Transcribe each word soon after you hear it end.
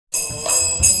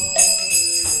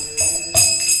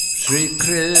Shri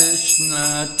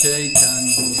Krishna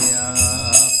Chaitanya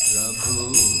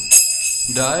Prabhu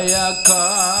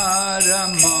Dayakara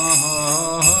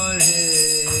Mahore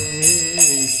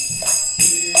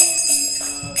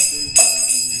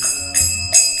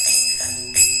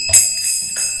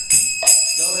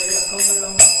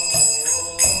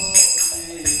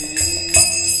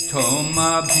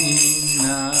Thoma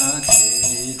Bhina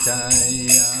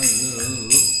Kedayalu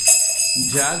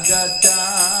Jagata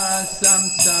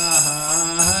Samsahare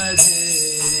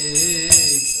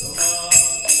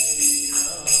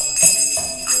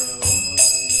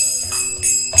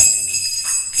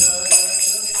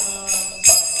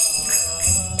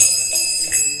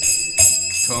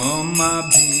Thoma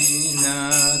Bhina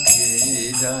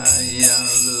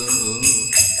Kedayalu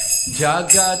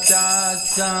Jagata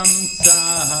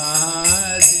Samsahare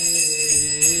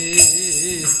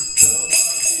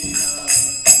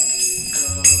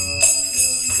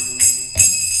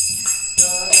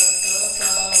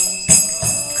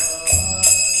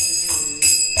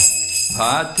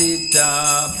Patita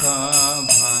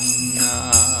Pavana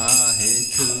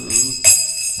Hetu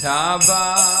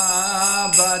Tava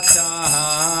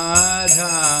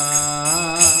Batara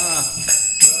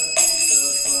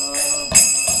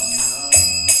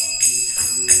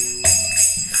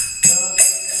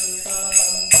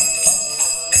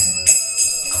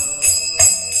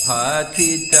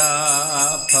Patita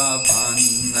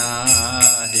Pavana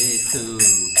Hetu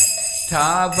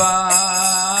Tava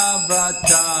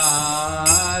Batara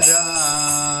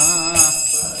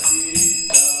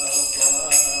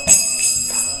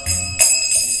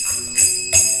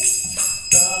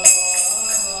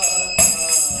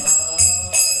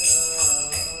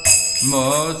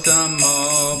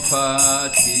Mosamo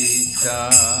Patita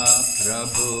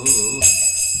Prabhu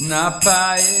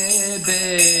Napae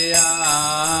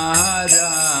Beara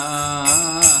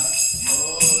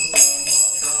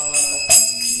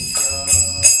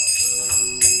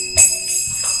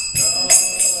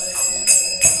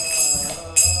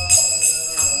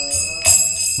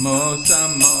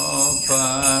Mosamo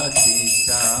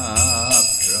Patita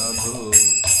Prabhu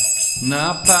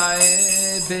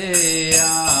Napae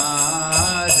Beara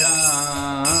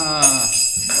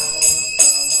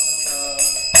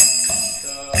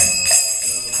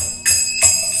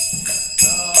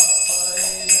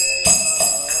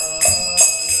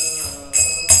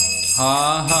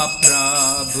Ha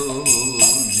Prabhu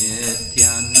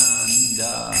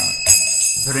Nityananda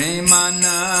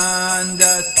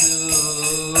Premananda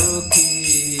Sukhi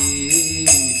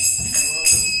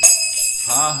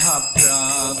Ha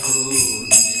Prabhu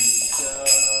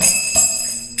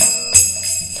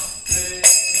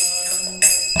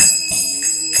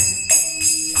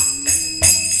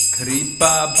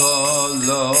Kripa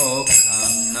Bolo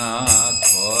Kana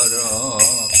Koro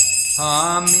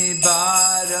Hami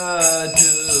Bharadukhi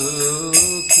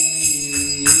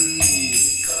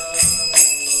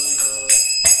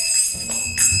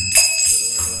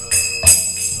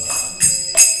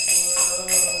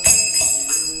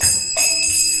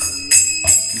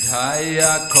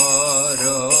Dhaya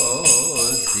Koro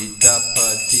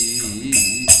Sitapati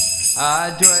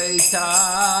Advaita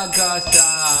Gasai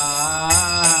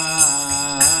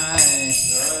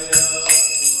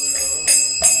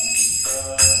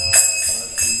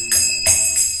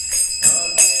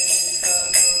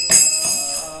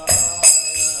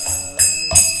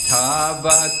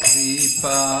Tava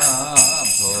Kripa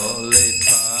Bole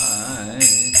Pai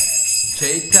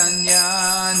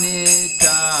Chaitanya Nitai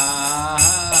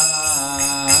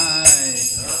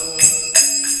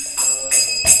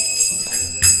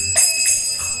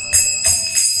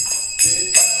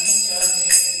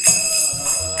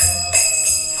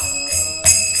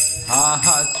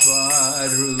Ha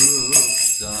Swarup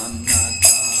Sanatan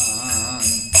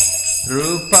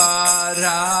Rupa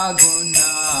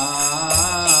Raghunath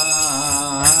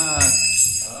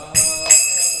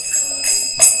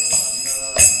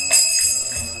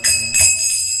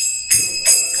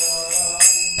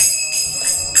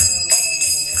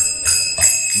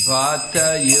Vata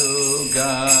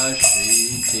Yoga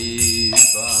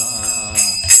Shritiva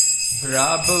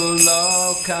Prabhu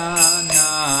Lokanath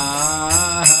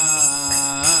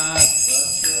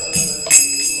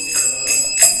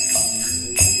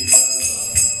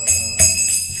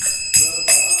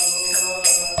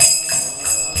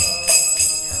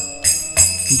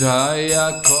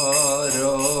Daya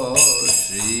Koro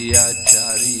Shri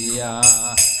Acharya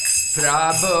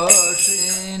Prabhu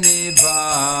Srinivas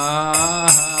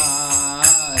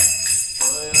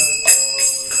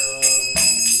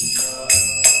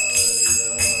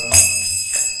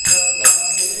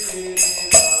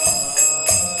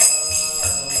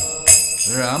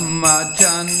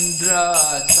Ramachandra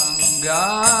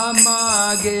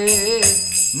Sangamage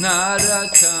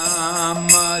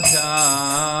Naratamaja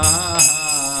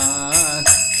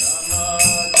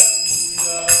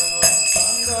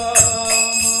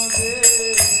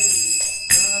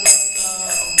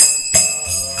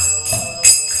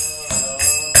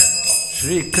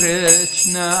Shri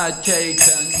Krishna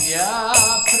Chaitanya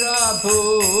Prabhu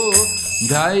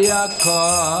Daya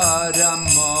Kara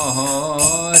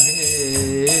More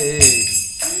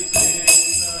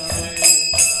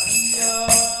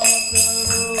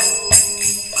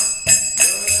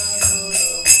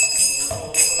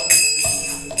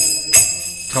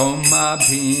Toma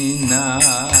Bhina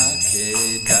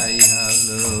Ke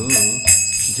Dayalu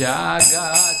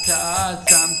Jagata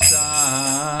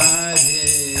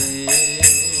Samsare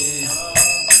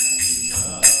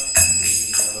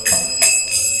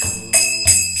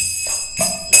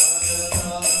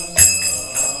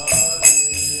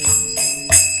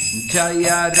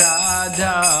Jaya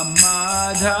Radha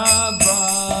Madhava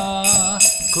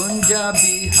Kunja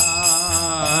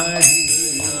Bihari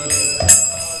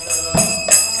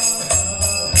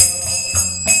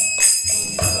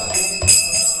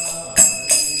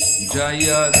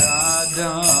Jaya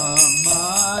Radha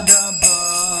Madhava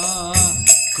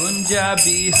Kunja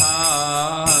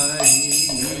Bihari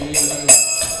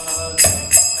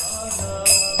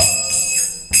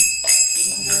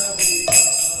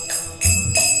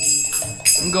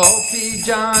Gopi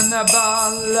Jana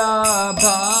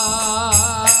Vallabha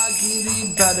Giri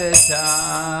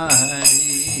Bharatari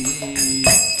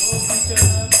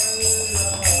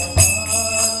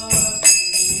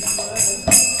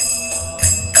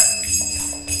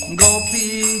Gopi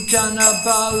Jana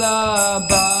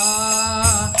Vallabha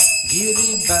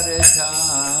Giri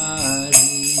Bharatari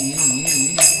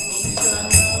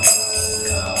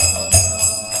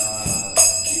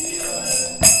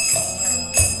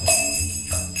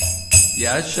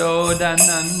Yashoda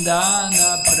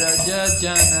Nandana Praja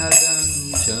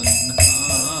Janaranjana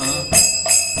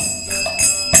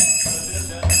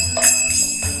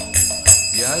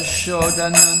Yashoda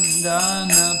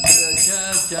Nandana Praja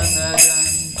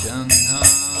Janaranjana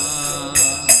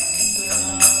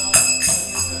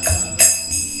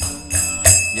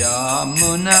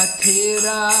Yamuna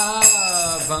Thira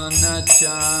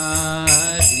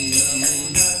Vanachari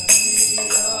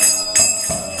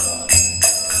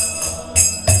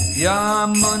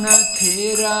Yamuna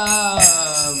Thira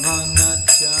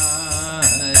Vanachari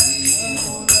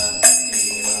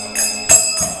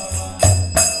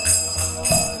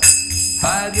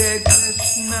Hare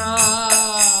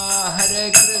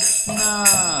Krishna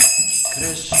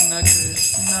Krishna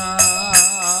Krishna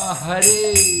Hare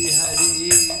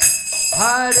Hare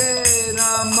Hare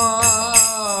Rama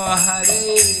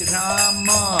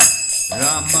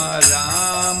Rama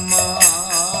Rama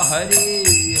Hare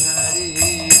Hare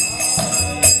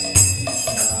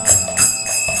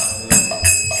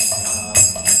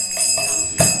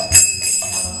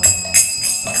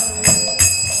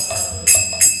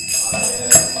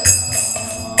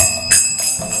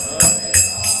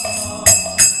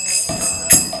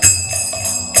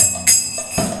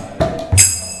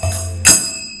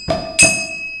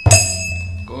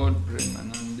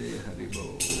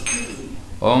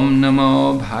Om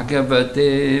Namo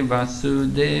Bhagavate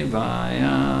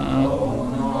Vasudevaya.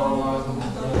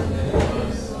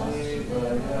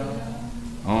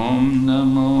 Om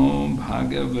Namo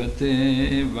Bhagavate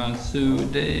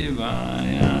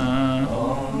Vasudevaya.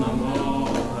 Om Namo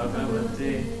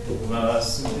Bhagavate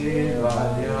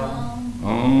Vasudevaya.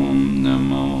 Om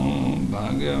Namo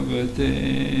Bhagavate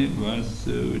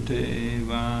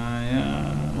Vasudevaya.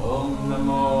 Om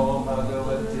Namo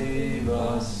Bhagavate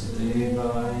Vasudevaya.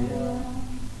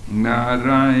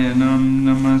 Narayanam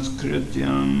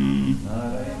Namaskrityam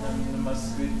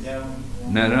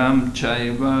Naram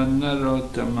Chaiva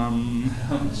Narottamam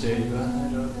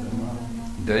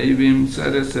Devim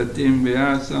Sarasatim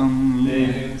Vyasam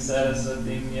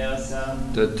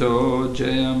Tato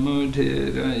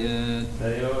Jayamudhirayat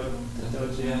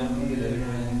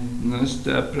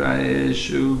Nasta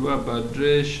Prayeshu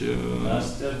Vabhadreshu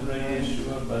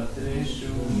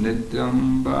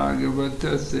Nityam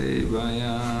Bhagavata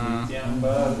Sevaya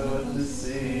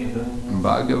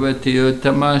Bhagavati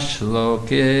Uttama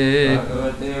Shloke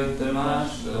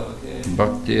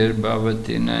Bhaktir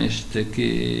Bhavati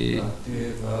Naistaki.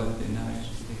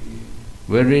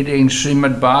 We're reading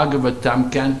Srimad Bhagavatam,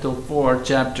 Canto 4,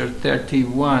 Chapter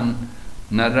 31.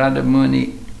 Narada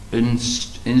Muni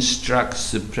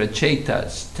instructs the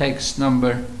Prachetas, text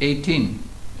number 18.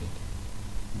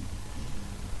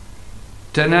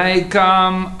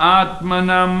 Tanaikam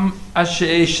Atmanam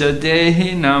Ashesha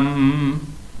Dehinam.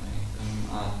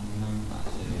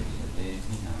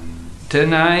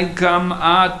 Tanaikam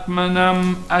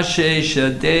Atmanam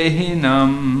Ashesha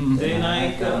Dehinam.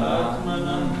 Tenaikam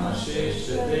Atmanam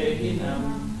Ashesha Dehinam.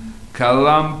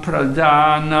 Kalam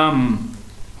Pradhanam.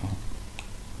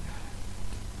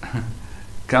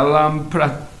 Kalam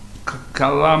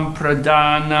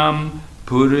Pradhanam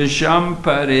Purusham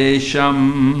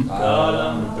Paresham.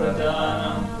 Kalam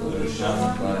Pradhanam Purusham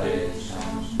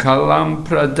Paresham. Kalam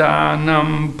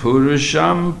Pradhanam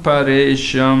Purusham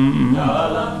Paresham.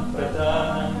 Kalam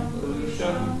Pradhanam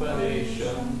Purusham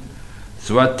Paresham.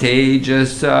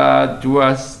 Swatejasa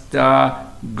Dwasta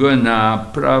Guna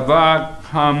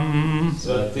Pravakham.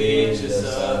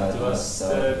 Swatejasa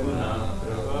Dvasta Guna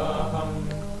Pravaham.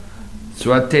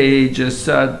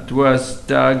 Swatejasa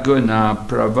Dwasta Guna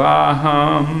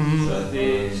Pravaham.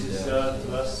 Swatejasa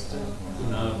Dvasta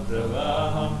Guna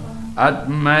Pravaham.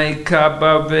 Atmaika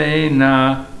Bhavena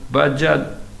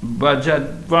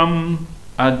Bhajadvam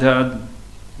Adad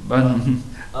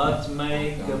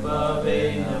Atmaika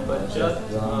Bhavena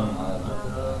Bhajadvam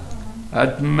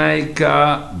Atmaika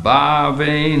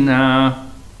Bhavena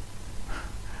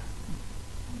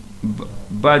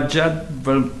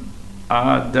Bhajadvam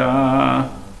Ada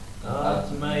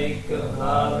Atmaika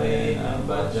Bhavena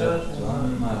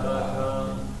Bhajadvam Adha.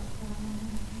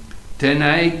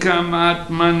 Tenaikam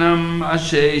Atmanam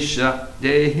Ashesha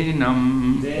Dehinam.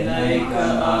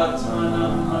 Tenaikam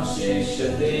Atmanam Ashesha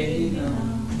Dehinam.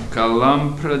 Kalam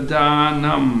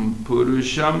Pradhanam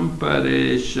Purusham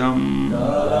Paresham.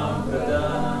 Kalam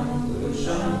Pradhanam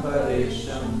Purusham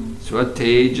Paresham.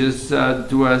 Swatejasa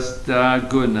Dwasta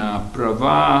Guna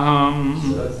Pravaham.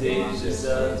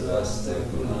 Swatejasa Dvasta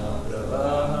Guna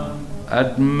Pravaham.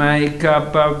 Atmaika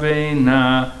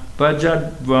Bhavena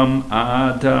Bhajadvam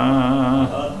Ada.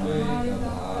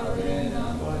 Atmaika Bhavena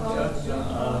Bhajadvam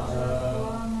Adha.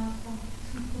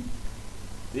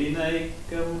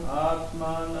 Tenaikam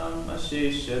Atmanam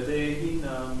Ashesha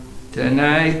Dehinam.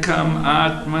 Tenaikam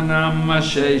Atmanam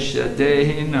Ashesha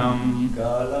Dehinam.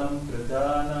 Kalam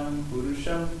Pradhanam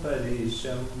Purusham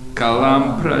Paresham. Kalam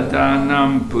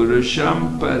Pradhanam Purusham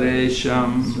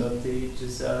Paresham.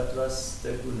 Swatejasa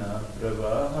Dvasta Guna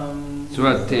Pravaham.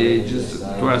 Swatejasa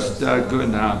Dvasta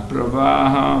Guna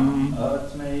Pravaham.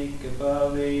 Atmaika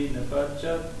Bhavena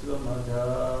Bhajadvam Adha.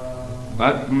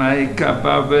 Atmaika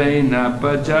Bhavena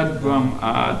Bhajadvam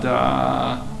Ada.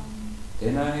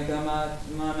 Tenaikam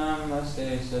Atmanam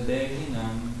Ashesha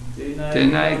Dehinam.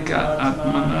 Tenaika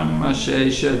Atmanam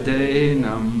Ashesha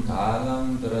Dehinam. Kalam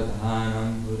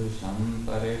Pradhanam Purusham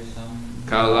Paresham.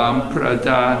 Kalam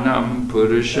Pradhanam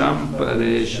Purusham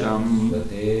Paresham.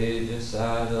 Swatejasa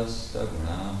Dvasta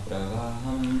Guna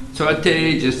Pravaham.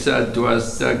 Swatejasa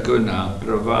Dvasta Guna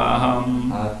Pravaham.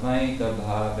 Atmaika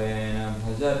Bhavena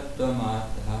Bhajadvam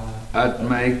Adha.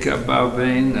 Atmaika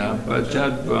Bhavena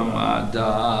Bhajadvam Ada.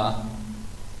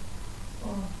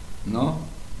 No?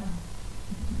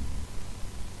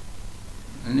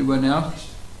 Anyone else?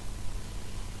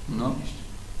 No?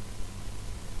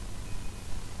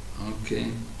 Okay.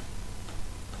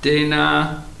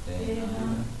 Tena,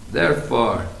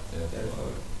 therefore,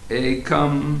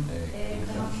 ekam,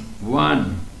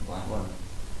 one,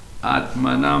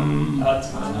 atmanam,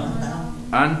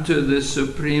 unto the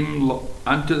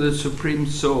supreme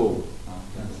soul,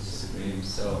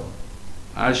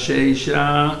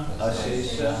 ashesha,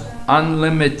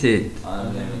 unlimited,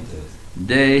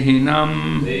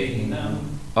 dehinam,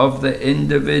 of the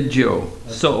individual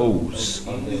souls,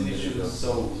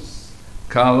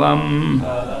 kalam,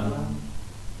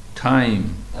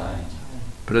 time,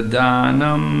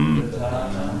 pradhanam,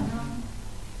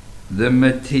 the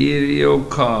material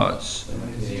cause,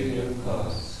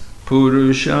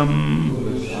 purusham,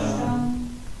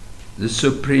 the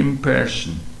supreme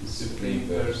person,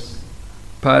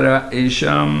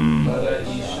 paraisham,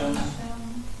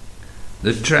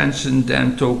 the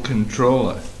transcendental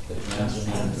controller,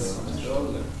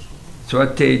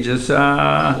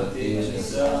 Swatejasa,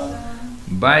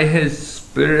 by his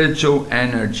spiritual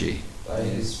energy,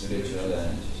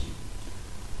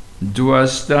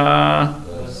 Dwasta,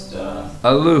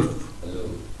 aloof,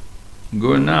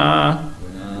 Guna,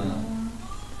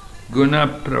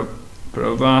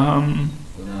 Pravaham,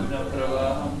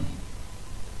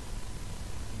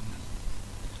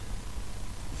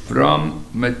 from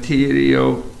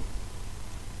material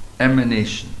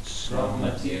emanations.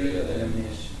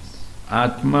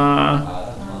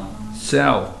 Atma,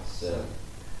 self.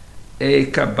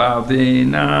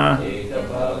 Ekabhavena,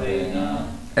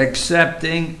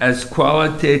 accepting as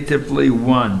qualitatively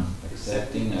one.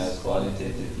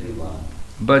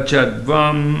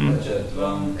 Bhajadvam.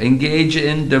 Bhajadvam. Engage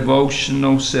in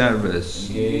devotional service.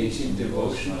 Engage in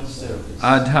devotional service.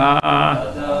 Adha.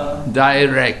 Adha.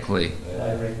 Directly.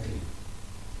 Directly.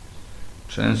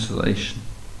 Translation.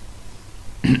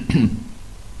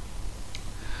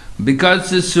 Because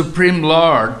the Supreme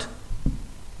Lord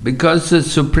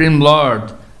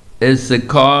is the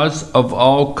cause of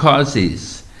all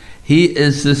causes, He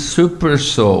is the super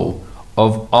soul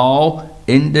of all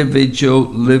individual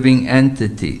living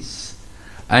entities,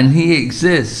 and He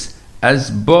exists as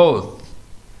both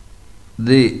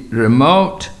the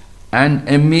remote and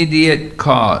immediate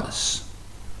cause.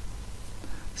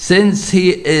 Since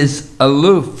He is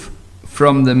aloof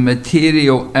from the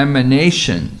material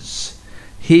emanations,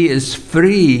 He is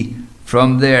free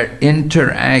from their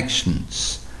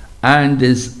interactions and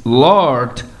is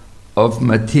Lord of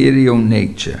material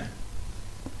nature.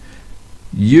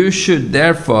 You should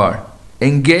therefore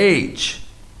engage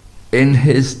in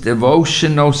His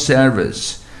devotional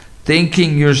service,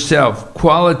 thinking yourself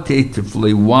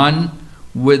qualitatively one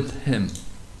with Him.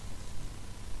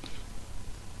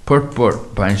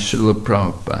 Purport by Srila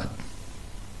Prabhupada.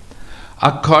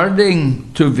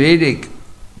 According to Vedic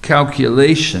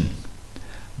calculation,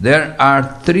 there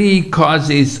are three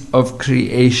causes of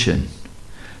creation: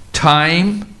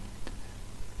 time,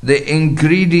 the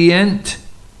ingredient,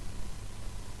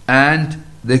 and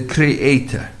the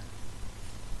creator.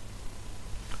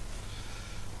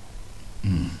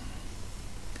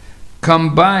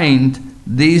 Combined,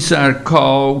 these are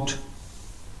called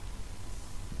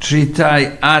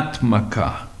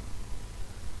Tritayatmaka,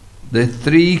 the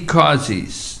three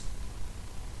causes.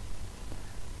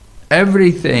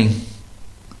 Everything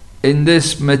in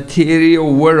this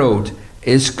material world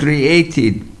is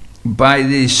created by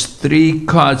these three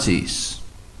causes.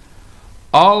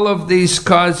 All of these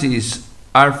causes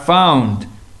are found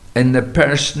in the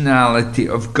personality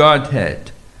of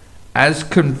Godhead, as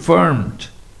confirmed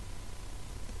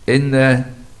in the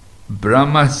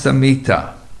Brahma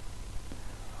Samhita.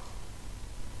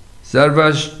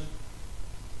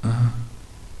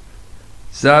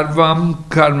 Sarvam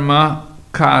karma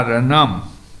karanam.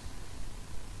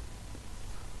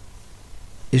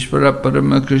 Ishvara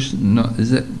Paramakrishna, no,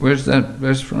 is it, where's that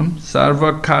verse from?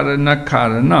 Sarva karana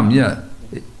karanam, yeah.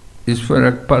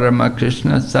 Ishvara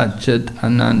Paramakrishna Satchit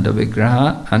Ananda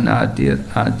Vigraha Anadir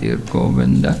Adir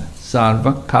Govinda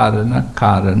Sarva Karana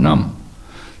Karanam.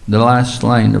 The last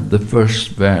line of the first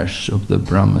verse of the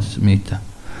Brahma Samhita.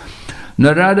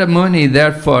 Narada Muni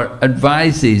therefore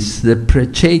advises the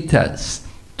Prachetas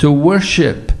to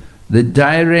worship the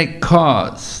direct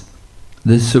cause,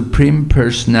 the Supreme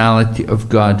Personality of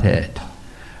Godhead.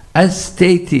 As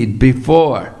stated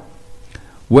before,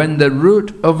 when the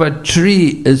root of a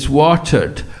tree is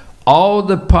watered, all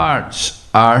the parts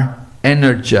are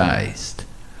energized.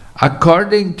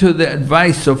 According to the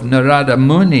advice of Narada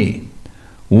Muni,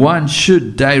 one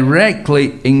should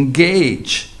directly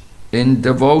engage in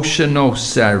devotional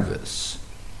service.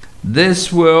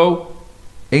 This will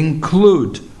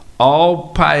include all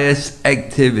pious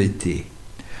activity.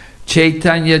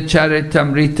 Chaitanya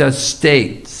Charitamrita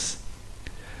states,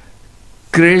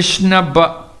 Krishna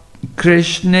Bhakti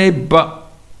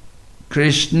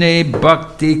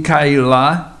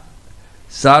Kaila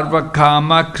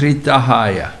Sarvakama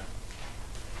Kritahaya.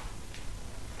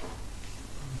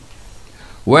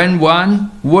 When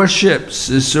one worships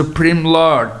the Supreme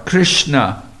Lord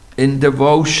Krishna in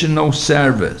devotional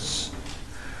service,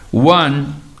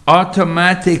 one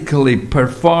automatically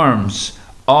performs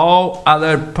all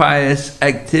other pious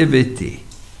activity.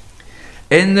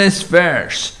 In this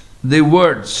verse, the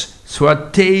words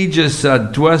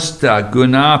Swatejasa Dwasta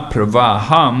Guna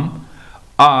Pravaham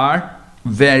are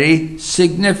very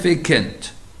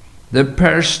significant. The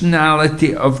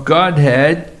personality of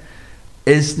Godhead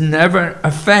is never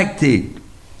affected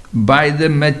by the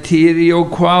material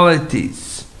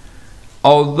qualities,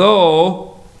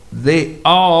 although they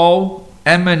all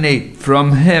emanate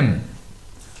from Him,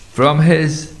 from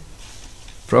His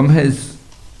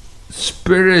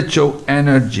spiritual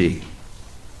energy.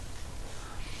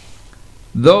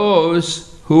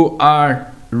 Those who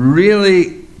are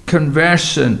really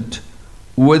conversant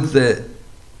with the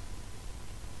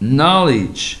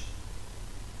knowledge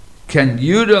can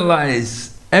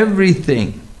utilize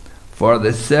everything for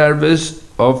the service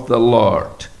of the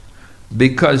Lord,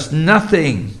 because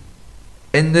nothing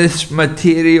in this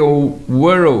material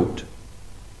world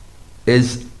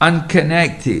is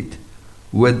unconnected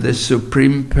with the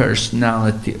Supreme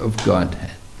Personality of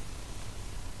Godhead.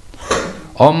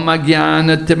 Om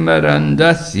Jnana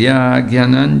Timirandasya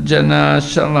Jnananjana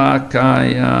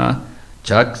Shalakaya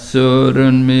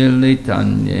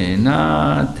Chaksurunmilitan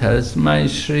yena tasmai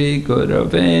Shri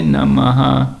Gurave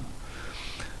Namaha.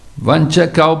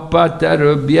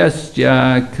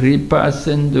 Vanchakalpatarubhyasya kripa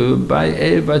sindhu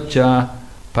bhayevacha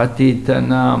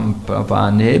patitanam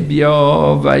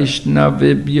pavanebhyo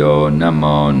vaishnavibhyo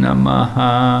namo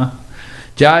namaha.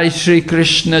 Jai Shri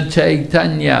Krishna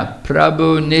Chaitanya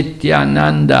Prabhu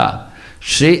Nityananda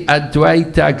Shri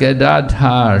Advaita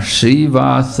Gadadhar Shri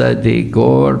Vasadi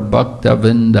Gaur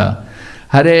Bhaktavinda.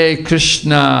 Hare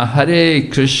Krishna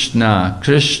Krishna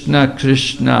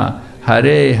Krishna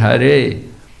Hare Hare,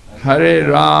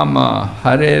 Hare Rama,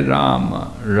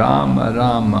 Rama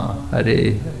Rama,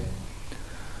 Hare Hare.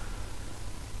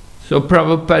 So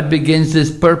Prabhupada begins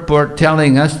this purport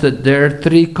telling us that there are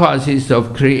three causes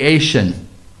of creation,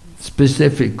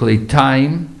 specifically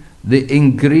time, the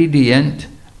ingredient,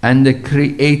 and the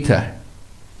creator.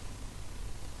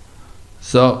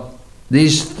 So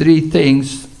these three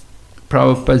things,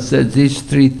 Prabhupada says these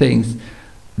three things,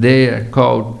 they are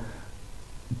called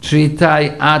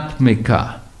Tritai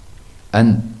Atmika,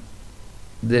 and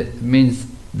that means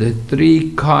the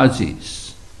three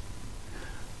causes.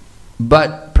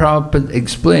 But Prabhupada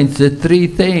explains the three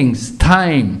things,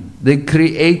 time, the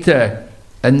creator,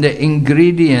 and the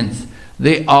ingredients,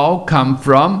 they all come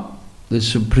from the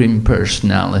Supreme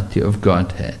Personality of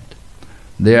Godhead.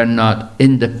 They are not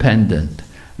independent.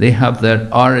 They have their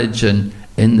origin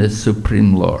in the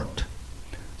Supreme Lord.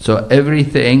 So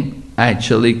everything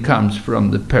actually comes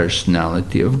from the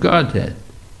personality of Godhead.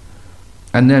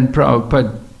 And then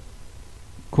Prabhupada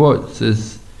quotes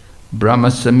this, Brahma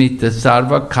Samhita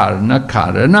Sarva Karna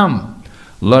Karanam.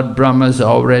 Lord Brahma has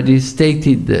already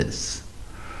stated this.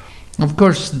 Of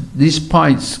course, these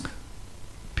points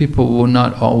people will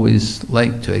not always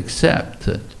like to accept.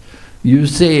 It. You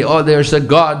say, oh, there's a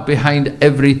God behind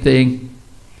everything,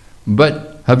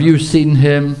 but have you seen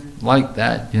him? Like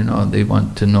that, you know, they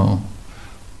want to know.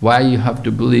 Why you have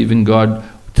to believe in God?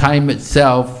 Time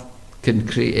itself can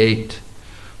create.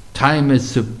 Time is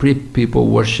supreme. People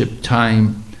worship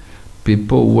time.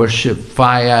 People worship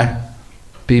fire.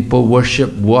 People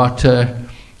worship water.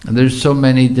 And there's so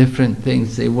many different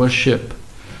things they worship.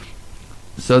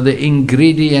 So the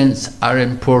ingredients are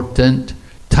important.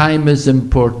 Time is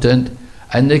important,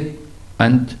 and the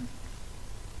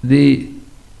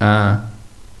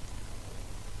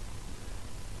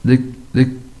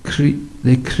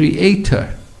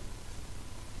creator.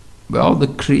 Well, the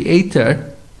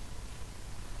creator,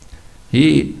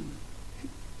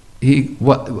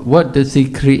 what does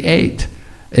he create?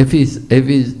 If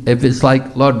it's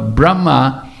like Lord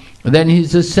Brahma, then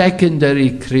he's a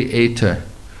secondary creator.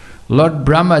 Lord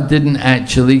Brahma didn't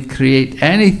actually create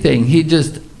anything. He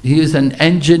is an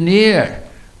engineer,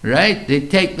 right? They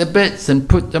take the bits and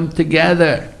put them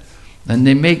together, and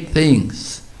they make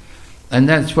things. And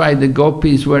that's why the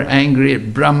gopis were angry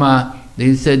at Brahma.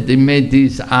 They said they made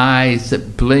these eyes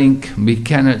that blink. We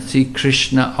cannot see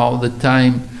Krishna all the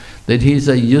time. That he's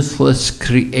a useless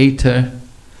creator.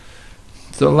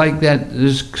 So like that,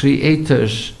 there's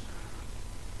creators.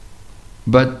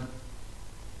 But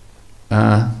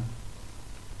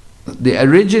the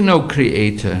original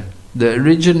creator, the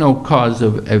original cause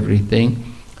of everything,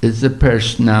 is the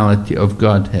personality of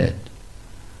Godhead.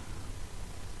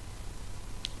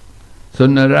 So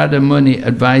Narada Muni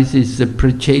advises the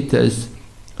Prachetas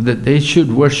that they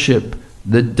should worship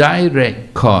the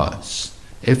direct cause.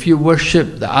 If you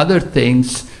worship the other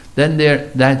things, then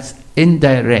that's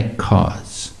indirect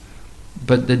cause.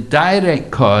 But the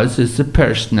direct cause is the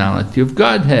personality of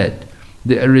Godhead,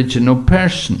 the original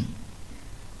person.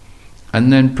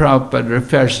 And then Prabhupada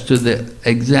refers to the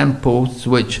examples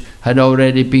which had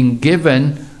already been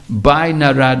given by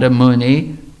Narada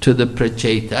Muni to the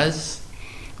Prachetas,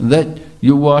 that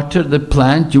you water the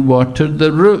plant, you water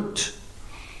the root.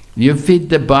 You feed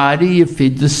the body, you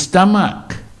feed the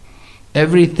stomach.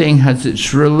 Everything has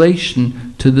its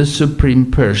relation to the Supreme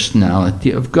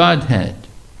Personality of Godhead.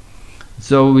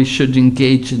 So we should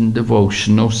engage in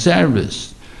devotional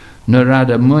service.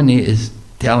 Narada Muni is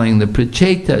telling the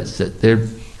Prachetas that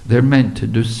they're meant to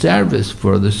do service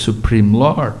for the Supreme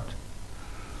Lord.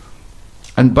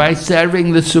 And by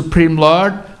serving the Supreme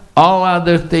Lord, all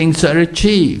other things are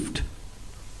achieved.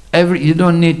 You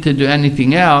don't need to do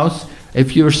anything else.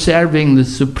 If you're serving the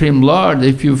Supreme Lord,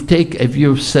 if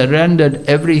you've surrendered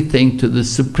everything to the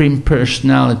Supreme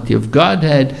Personality of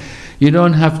Godhead, you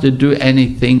don't have to do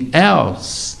anything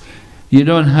else. You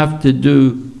don't have to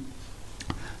do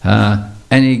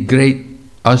any great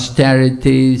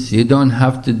austerities, you don't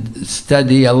have to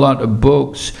study a lot of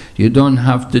books, you don't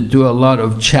have to do a lot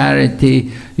of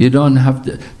charity, you don't have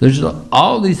to, there's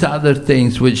all these other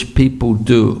things which people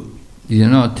do, you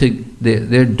know,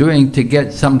 they're doing to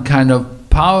get some kind of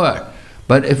power.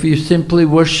 But if you simply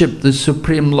worship the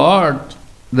Supreme Lord,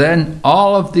 then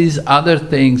all of these other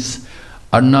things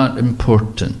are not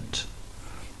important.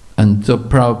 And so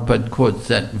Prabhupada quotes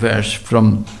that verse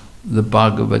from the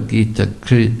Bhagavad Gita,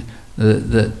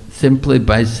 that simply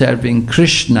by serving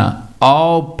Krishna,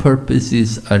 all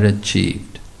purposes are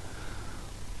achieved.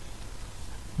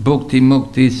 Bhukti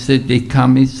Mukti Siddhi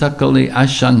Kami Sakali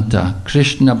Ashanta,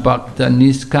 Krishna Bhakta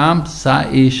Niskam Sa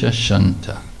Esha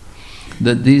Shanta.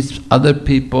 That these other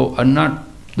people are not,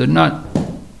 they're not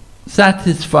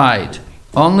satisfied.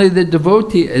 Only the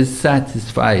devotee is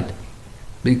satisfied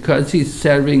because he's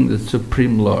serving the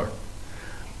Supreme Lord.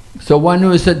 So one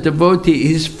who is a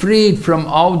devotee is freed from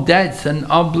all debts and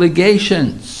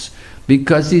obligations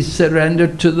because he's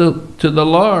surrendered to the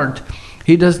Lord.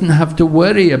 He doesn't have to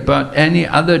worry about any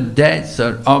other debts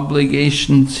or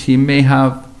obligations he may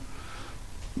have.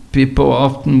 People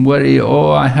often worry,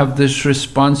 oh, I have this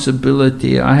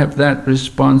responsibility, I have that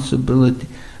responsibility.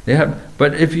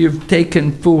 But if you've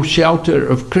taken full shelter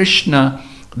of Krishna,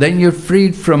 then you're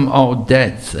freed from all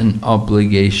debts and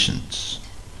obligations.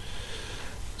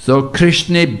 So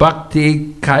Krishna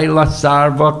Bhakti Kaila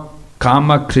Sarva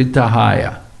Kama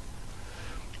Kritahaya.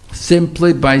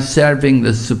 Simply by serving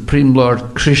the Supreme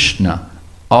Lord Krishna,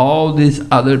 all these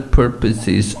other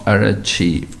purposes are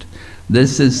achieved.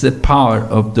 This is the power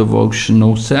of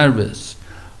devotional service.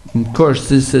 Of course,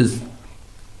 this is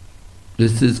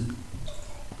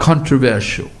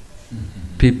controversial.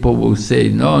 People will say,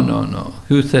 no, no, no.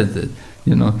 Who says it?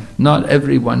 You know, not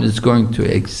everyone is going to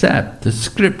accept the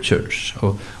scriptures.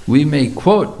 Or we may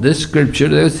quote this scripture,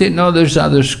 they'll say, no, there's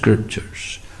other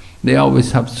scriptures. They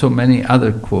always have so many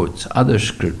other quotes, other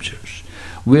scriptures.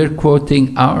 We're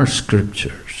quoting our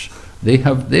scriptures. They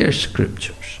have their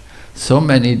scriptures. So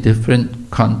many different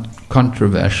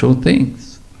controversial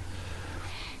things.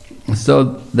 So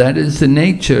that is the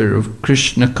nature of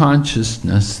Krishna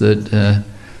consciousness, that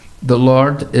the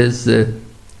Lord is the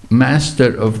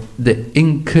master of the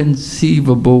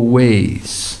inconceivable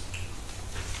ways.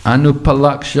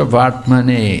 Anupalaksha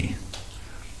Vartmane.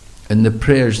 In the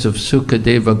prayers of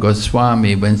Sukadeva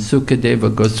Goswami, when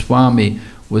Sukadeva Goswami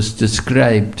was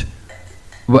described,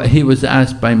 he was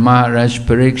asked by Maharaj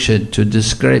Parikshit to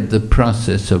describe the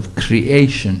process of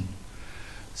creation.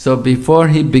 So before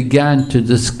he began to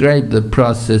describe the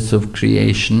process of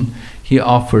creation, he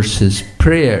offers his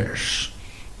prayers.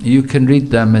 You can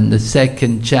read them in the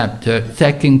second canto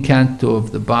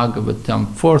of the Bhagavatam,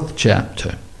 4th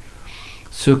chapter.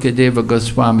 Sukadeva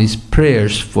Goswami's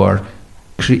prayers for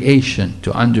creation,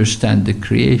 to understand the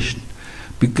creation.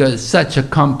 Because it's such a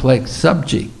complex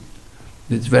subject.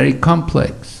 It's very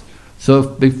complex. So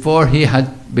before he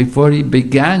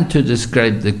began to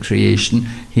describe the creation,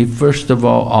 he first of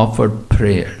all offered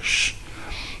prayers.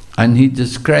 And he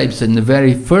describes in the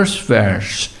very first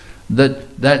verse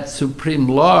that Supreme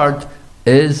Lord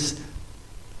is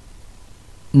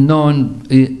known,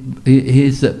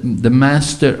 he's the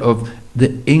master of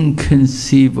the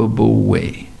inconceivable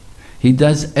way. He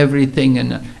does everything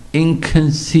in an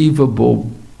inconceivable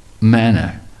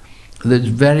manner that's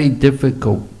very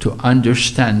difficult to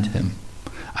understand him.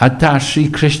 Ata Shri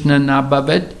Krishna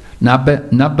Nabhaved,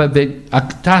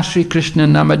 Akta Shri Krishna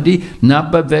Namadi,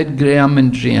 Nabhaved Graham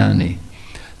Indriyani.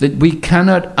 That we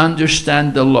cannot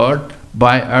understand the Lord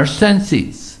by our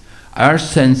senses. Our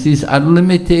senses are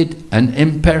limited and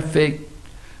imperfect.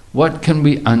 What can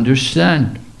we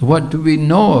understand? What do we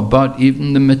know about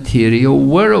even the material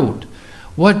world?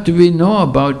 What do we know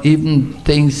about even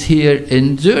things here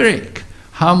in Zurich?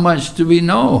 How much do we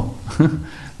know?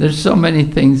 There's so many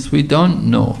things we don't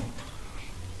know.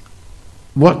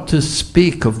 What to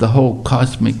speak of the whole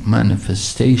cosmic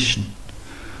manifestation?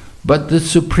 But the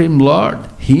Supreme Lord,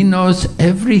 He knows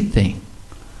everything.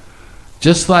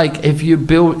 Just like if you're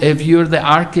the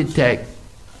architect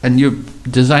and you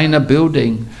design a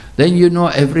building, then you know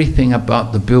everything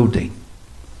about the building.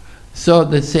 So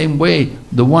the same way,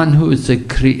 the one who is the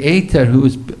creator, who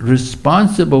is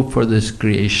responsible for this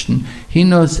creation, he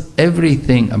knows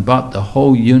everything about the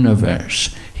whole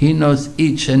universe. He knows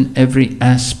each and every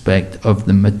aspect of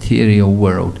the material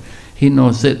world. He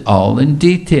knows it all in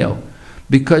detail.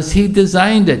 Because he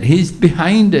designed it, he's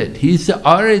behind it, he's the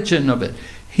origin of it.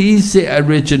 He's the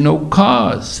original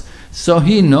cause. So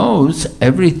he knows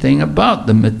everything about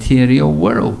the material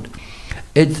world.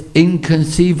 It's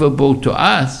inconceivable to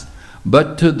us,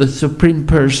 but to the Supreme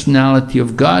Personality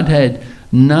of Godhead,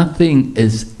 nothing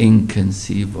is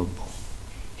inconceivable.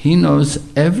 He knows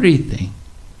everything.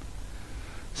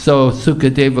 So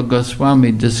Sukadeva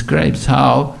Goswami describes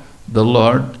how the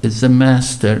Lord is the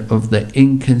master of the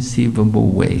inconceivable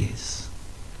ways.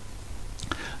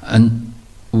 And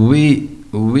we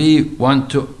want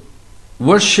to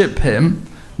worship him.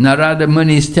 Narada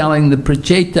Muni is telling the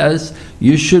Prachetas,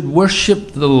 you should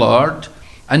worship the Lord.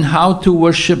 And how to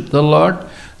worship the Lord?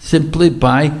 Simply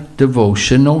by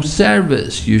devotional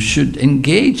service. You should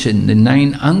engage in the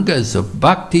 9 angas of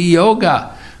Bhakti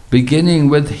Yoga, beginning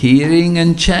with hearing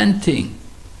and chanting.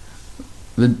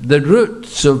 The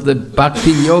roots of the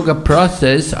Bhakti Yoga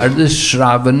process are the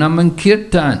Shravanam and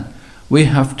Kirtan. We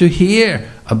have to hear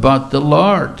about the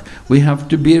Lord. We have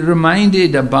to be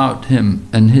reminded about Him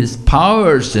and His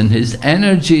powers and His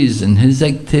energies and His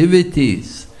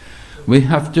activities. We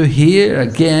have to hear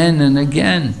again and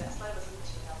again.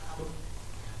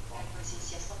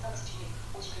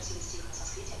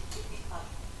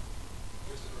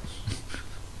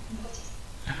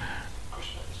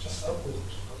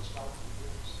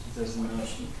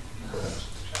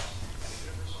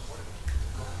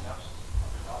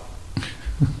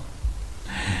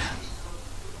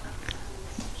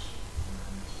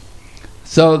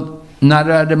 So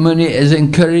Narada Muni is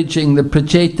encouraging the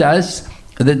Prachetas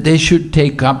that they should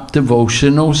take up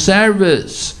devotional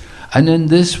service. And in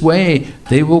this way,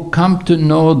 they will come to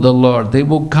know the Lord. They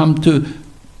will come to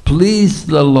please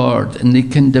the Lord, and they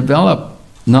can develop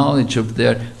knowledge of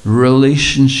their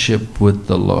relationship with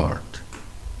the Lord.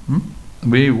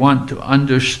 We want to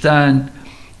understand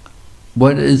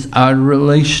what is our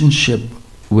relationship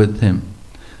with Him,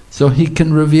 so He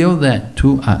can reveal that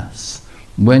to us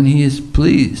when He is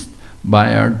pleased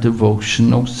by our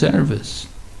devotional service.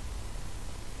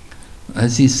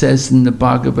 As He says in the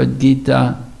Bhagavad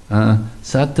Gita,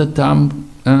 Satatam,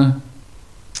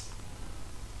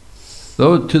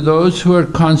 to those who are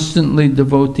constantly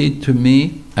devoted to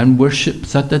me and worship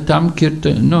Satatam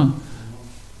Kirtan. No.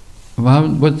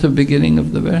 What's the beginning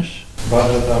of the verse?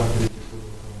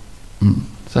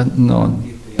 No.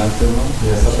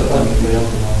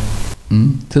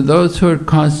 To those who are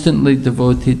constantly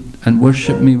devoted and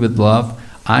worship me with love,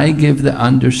 I give the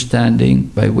understanding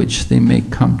by which they may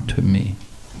come to me.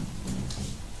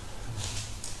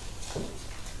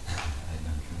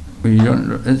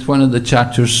 It's one of the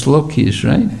Chatur Slokis,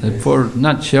 right? The 4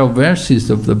 nutshell verses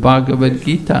of the Bhagavad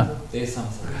Gita.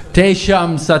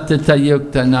 Tesham satata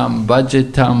yuktanam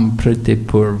bhajatam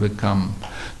pratipurvikam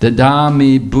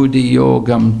dadami buddhi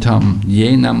yogam tam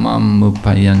yenamam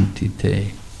upayanti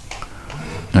te.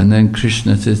 And then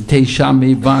Krishna says,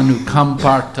 Teshami vanu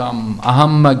kampartam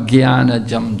aham jnana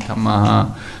jam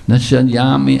tamaha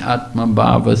nashayami atma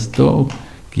bhavasto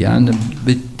jnana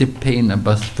vittipena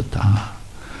bhaspataha.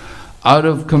 Out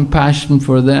of compassion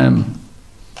for them,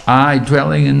 I,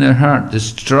 dwelling in their heart,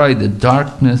 destroy the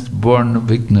darkness born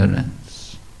of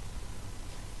ignorance.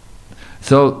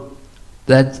 So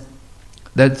that's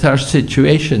our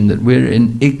situation, that we're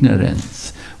in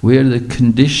ignorance. We're the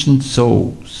conditioned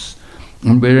souls,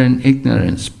 and we're in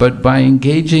ignorance. But by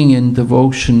engaging in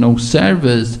devotional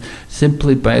service,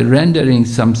 simply by rendering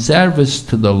some service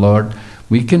to the Lord,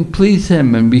 we can please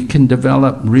Him and we can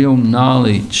develop real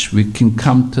knowledge. We can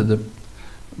come to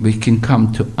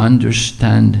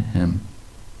understand Him.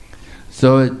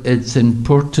 So it's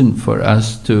important for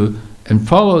us to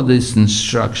follow this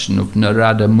instruction of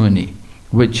Narada Muni,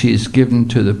 which he is given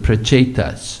to the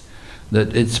Prachetas,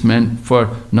 that it's meant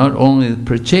for not only the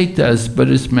Prachetas, but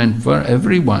it's meant for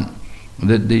everyone,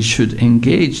 that they should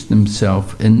engage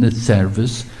themselves in the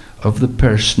service of the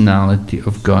personality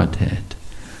of Godhead,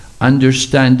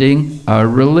 understanding our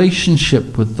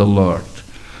relationship with the Lord.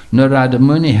 Narada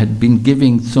Muni had been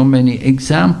giving so many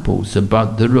examples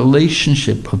about the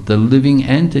relationship of the living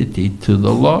entity to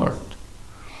the Lord,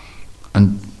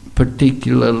 and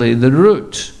particularly the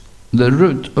root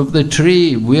of the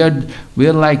tree.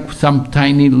 We're like some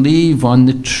tiny leaf on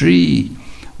the tree.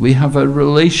 We have a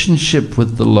relationship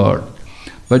with the Lord,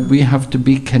 but we have to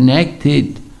be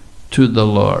connected to the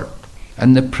Lord.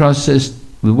 And the process,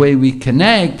 the way we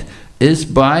connect, is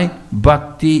by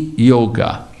Bhakti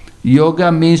Yoga.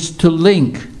 Yoga means to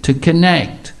link, to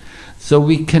connect. So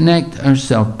we connect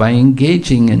ourselves by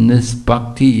engaging in this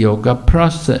Bhakti Yoga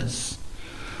process.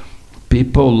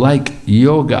 People like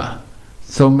yoga.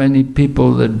 So many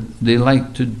people that they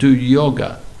like to do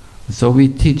yoga. So we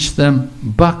teach them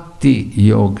Bhakti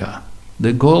Yoga.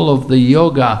 The goal of the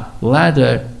yoga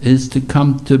ladder is to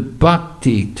come to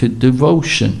Bhakti, to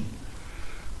devotion.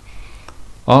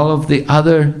 All of the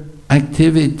other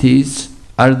activities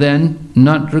are then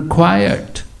not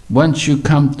required. Once you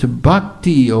come to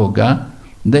Bhakti Yoga,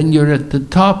 then you're at the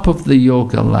top of the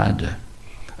yoga ladder.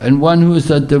 And one who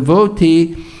is a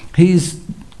devotee, he's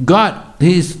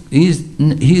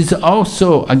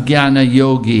also a jnana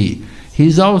yogi.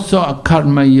 He's also a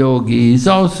karma yogi. He's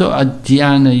also a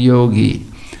dhyana yogi.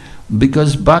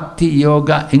 Because bhakti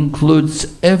yoga includes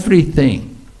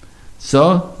everything.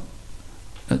 So,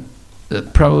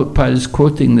 Prabhupada is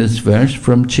quoting this verse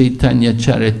from Chaitanya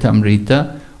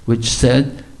Charitamrita, which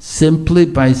said, simply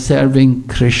by serving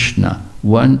Krishna,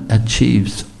 one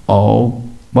achieves all,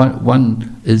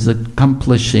 one is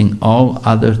accomplishing all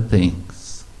other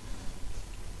things.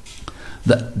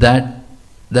 That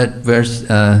verse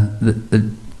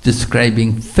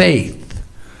describing faith,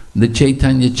 the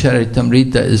Chaitanya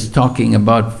Charitamrita is talking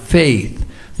about faith,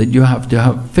 that you have to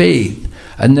have faith.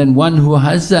 And then one who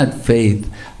has that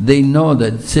faith, they know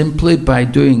that simply by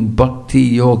doing bhakti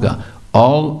yoga,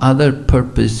 all other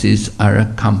purposes are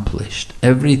accomplished.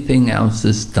 Everything else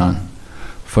is done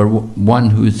for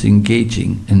one who is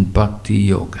engaging in bhakti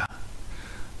yoga.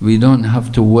 We don't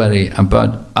have to worry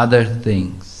about other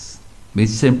things. We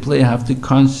simply have to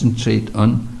concentrate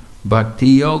on bhakti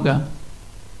yoga.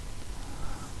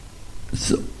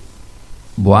 So,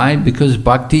 why? Because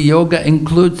bhakti yoga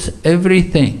includes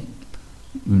everything.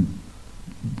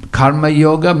 Karma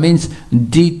yoga means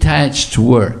detached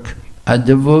work. A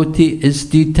devotee is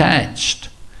detached.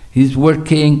 He's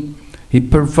working, he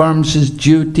performs his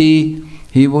duty,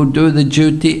 he will do the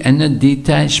duty in a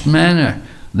detached manner.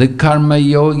 The karma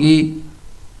yogi,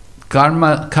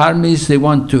 karmis, they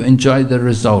want to enjoy the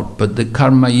result, but the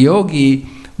karma yogi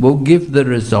will give the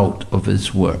result of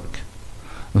his work.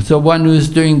 So one who is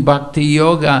doing bhakti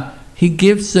yoga, he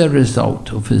gives the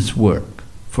result of his work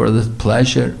for the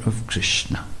pleasure of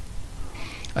Krishna.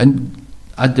 And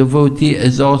a devotee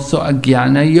is also a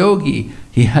jnana yogi.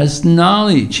 He has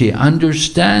knowledge, he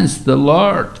understands the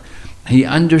Lord. He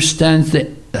understands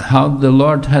how the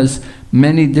Lord has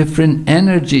many different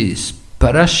energies.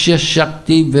 Parasya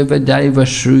Shakti Vivadaiva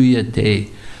Shruyate.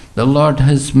 The Lord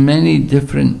has many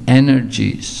different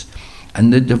energies.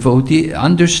 And the devotee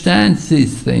understands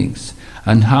these things.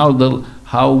 And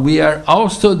how we are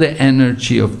also the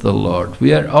energy of the Lord.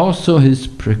 We are also His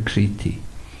Prakriti.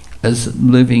 As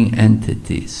living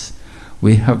entities,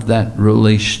 we have that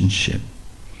relationship.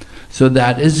 So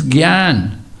that is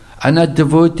Gyan. And a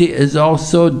devotee is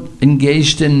also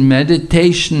engaged in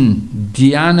meditation,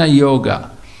 dhyana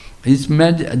yoga.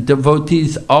 A devotee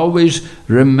is always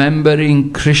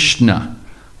remembering Krishna.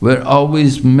 We're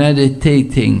always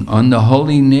meditating on the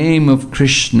holy name of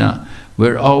Krishna.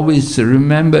 We're always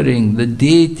remembering the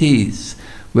deities.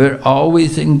 We're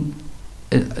always in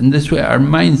this way our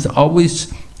mind's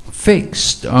always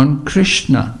fixed on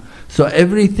Krishna. So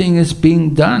everything is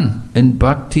being done in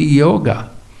bhakti yoga.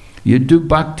 You do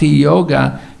bhakti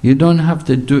yoga, you don't have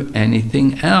to do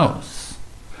anything else.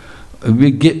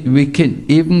 We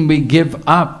give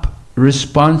up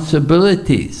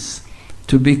responsibilities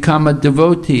to become a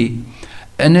devotee,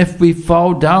 and if we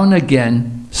fall down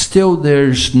again, still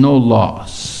there's no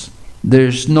loss.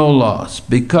 There's no loss,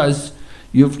 because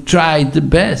you've tried the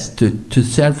best to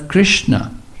serve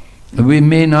Krishna. We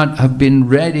may not have been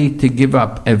ready to give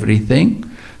up everything.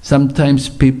 Sometimes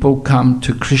people come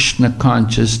to Krishna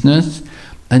consciousness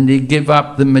and they give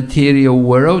up the material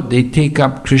world, they take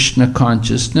up Krishna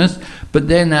consciousness, but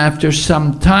then after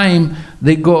some time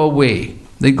they go away.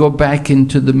 They go back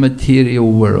into the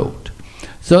material world.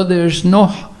 So there's no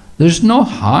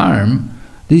harm.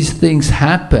 These things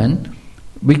happen.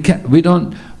 We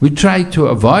try to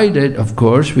avoid it, of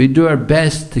course. We do our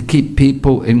best to keep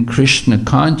people in Krishna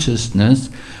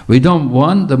consciousness. We don't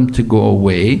want them to go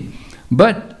away.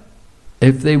 But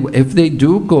if they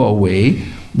do go away,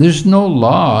 there's no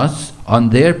loss on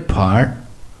their part.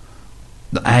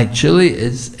 Actually,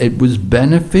 it was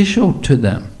beneficial to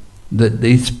them that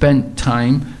they spent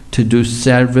time to do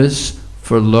service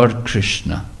for Lord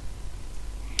Krishna.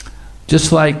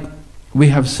 Just like we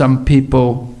have some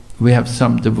people, we have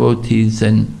some devotees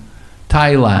in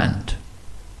Thailand,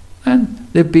 and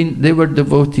they were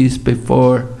devotees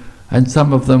before, and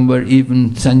some of them were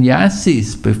even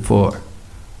sannyasis before,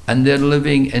 and they're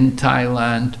living in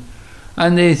Thailand,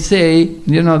 and they say,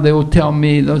 you know, they will tell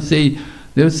me, they'll say,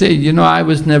 you know, I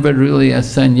was never really a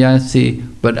sannyasi,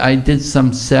 but I did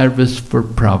some service for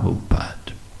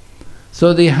Prabhupada.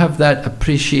 So they have that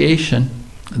appreciation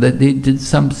that they did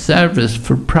some service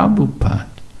for Prabhupada.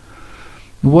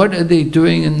 What are they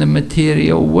doing in the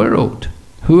material world?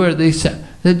 Who are they?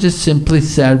 They're just simply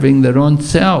serving their own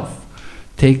self,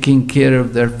 taking care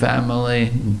of their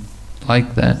family,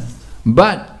 like that.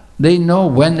 But they know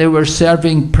when they were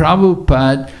serving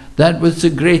Prabhupada, that was the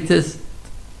greatest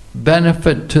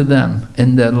benefit to them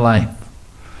in their life.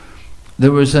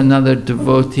 There was another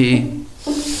devotee,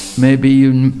 maybe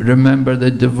you remember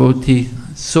the devotee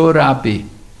Sorabi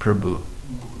Prabhu.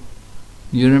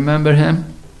 You remember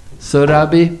him?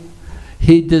 Sorabi?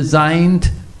 He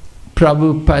designed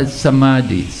Prabhupada's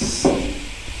samadhis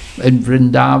in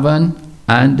Vrindavan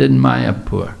and in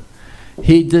Mayapur.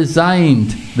 He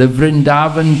designed the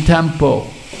Vrindavan temple.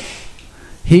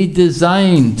 He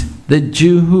designed the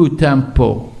Juhu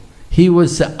temple. He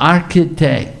was the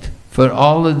architect for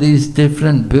all of these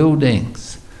different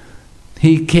buildings.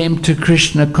 He came to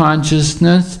Krishna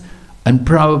consciousness and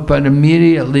Prabhupada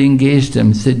immediately engaged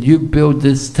him, said, you build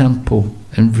this temple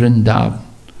in Vrindavan.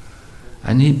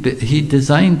 And he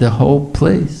designed the whole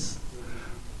place.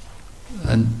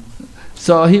 And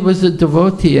so he was a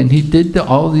devotee and he did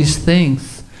all these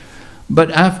things.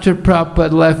 But after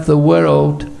Prabhupada left the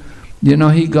world, you know,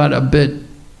 he got a bit,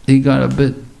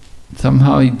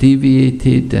 somehow he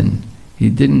deviated and he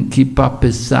didn't keep up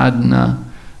his sadhana.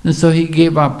 And so he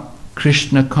gave up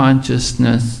Krishna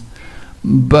consciousness.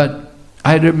 But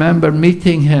I remember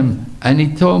meeting him and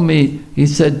he told me, he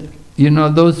said, you know,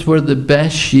 those were the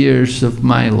best years of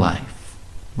my life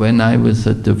when I was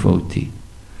a devotee.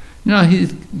 You know,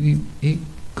 he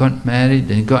got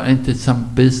married and got into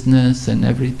some business and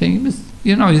everything. He was,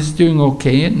 you know, he's doing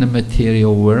okay in the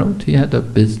material world. He had a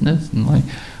business and like,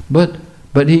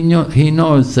 but he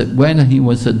knows that when he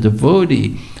was a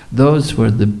devotee, those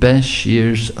were the best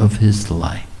years of his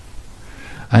life.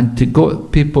 And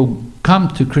people come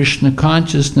to Krishna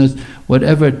consciousness,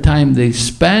 whatever time they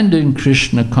spend in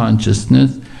Krishna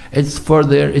consciousness, it's for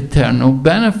their eternal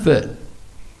benefit,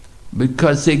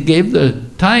 because they gave their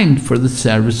time for the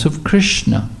service of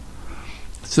Krishna.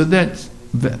 So that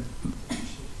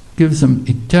gives them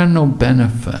eternal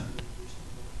benefit.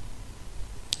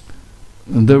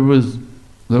 And there was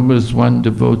one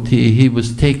devotee, he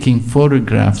was taking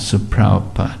photographs of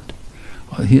Prabhupada.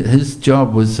 His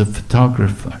job was a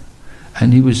photographer.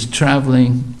 And he was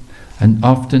traveling and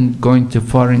often going to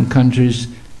foreign countries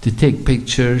to take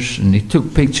pictures, and he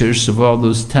took pictures of all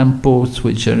those temples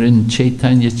which are in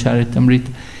Chaitanya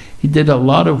Charitamrita. He did a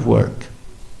lot of work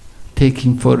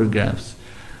taking photographs.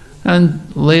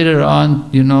 And later on,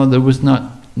 you know, there was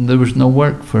no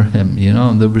work for him, you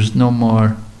know, there was no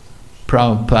more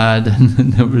Prabhupada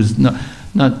and there was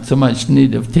not so much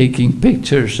need of taking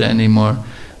pictures anymore.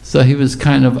 So he was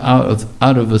kind of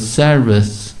out of a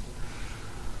service.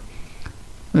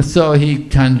 And so he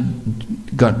kind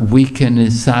of got weak in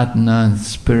his sadhana and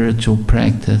spiritual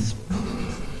practice.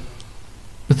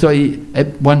 So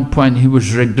at one point he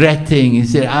was regretting, he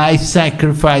said, I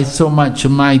sacrificed so much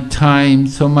of my time,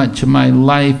 so much of my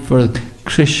life for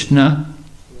Krishna.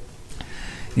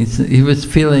 He was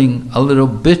feeling a little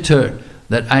bitter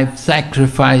that I've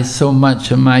sacrificed so much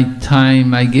of my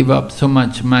time, I gave up so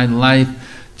much of my life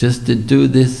just to do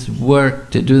this work,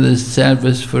 to do this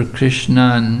service for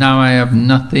Krishna, and now I have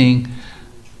nothing.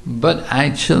 But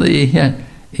actually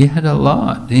he had a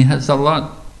lot. He has a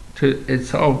lot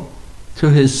it's all to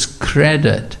his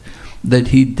credit that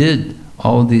he did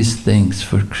all these things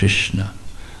for Krishna.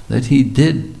 That he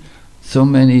took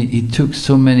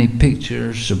so many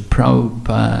pictures of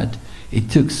Prabhupada, he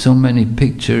took so many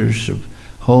pictures of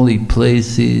holy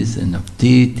places and of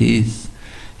deities.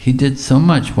 He did so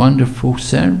much wonderful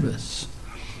service.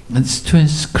 It's to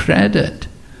his credit.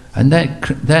 And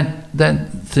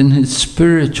that's in his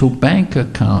spiritual bank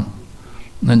account.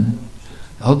 And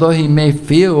although he may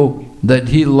feel that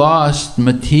he lost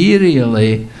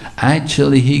materially,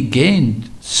 actually he gained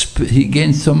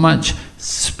so much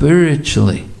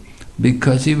spiritually,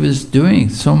 because he was doing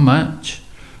so much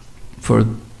for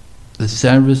the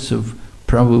service of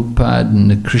Prabhupada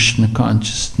and the Krishna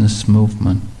consciousness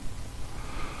movement.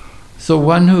 So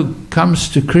one who comes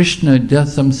to Krishna,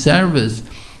 does some service,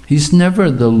 he's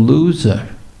never the loser.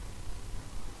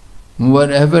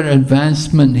 Whatever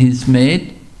advancement he's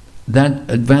made, that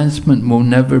advancement will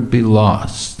never be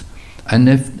lost. And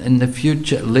if in the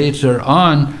future, later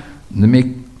on,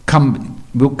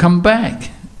 will come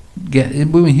back. He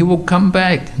will come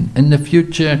back in the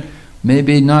future,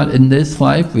 maybe not in this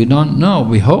life, we don't know.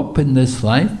 We hope in this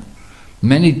life.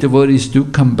 Many devotees do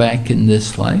come back in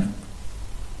this life.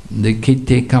 They can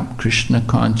take up Krishna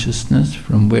consciousness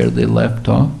from where they left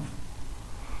off.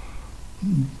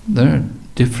 There are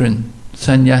different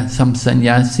some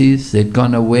sannyasis, they'd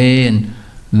gone away and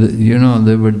they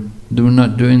were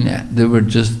not doing that. They were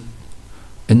just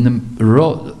in the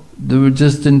road. They were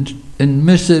just in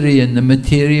misery in the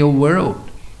material world,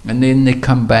 and then they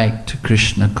come back to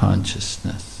Krishna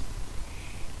consciousness.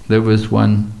 There was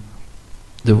one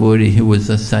devotee who was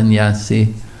a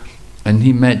sannyasi, and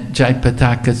he met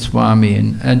Jayapataka Swami,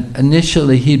 and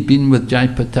initially he'd been with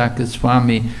Jayapataka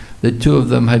Swami. The two of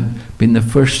them had been the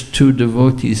first two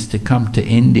devotees to come to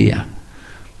India,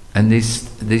 and they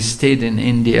stayed in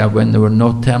India when there were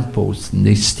no temples, and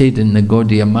they stayed in the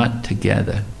Gaudiya Math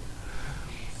together.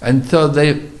 And so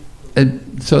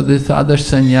this other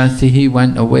sannyasi, he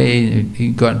went away, he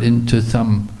got into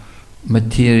some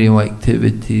material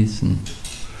activities,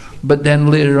 but then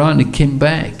later on he came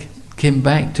back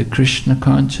to Krishna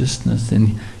consciousness,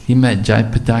 and he met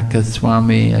Jayapataka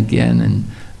Swami again, and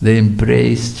they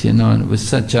embraced, and it was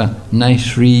such a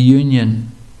nice reunion.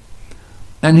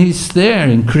 And he's there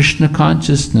in Krishna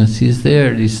consciousness, he's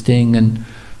there, he's staying in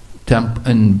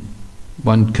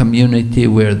one community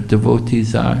where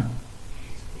devotees are.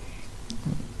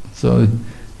 So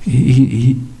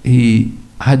he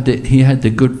had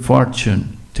the good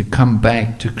fortune to come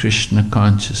back to Krishna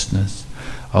consciousness.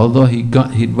 Although he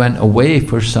went away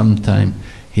for some time,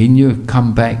 he knew he'd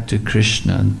come back to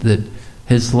Krishna, that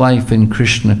his life in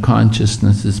Krishna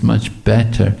consciousness is much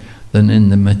better than in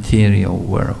the material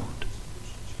world.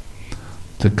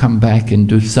 To come back and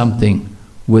do something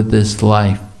with this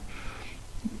life,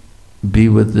 be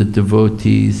with the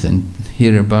devotees and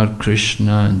hear about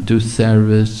Krishna and do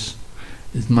service,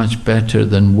 is much better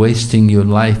than wasting your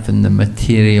life in the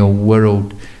material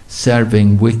world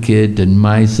serving wicked and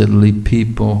miserly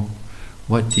people.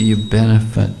 What do you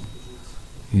benefit?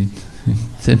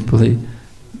 Simply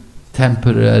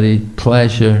temporary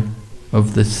pleasure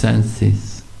of the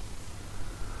senses.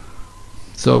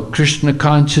 So Krishna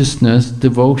consciousness,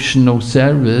 devotional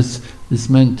service, is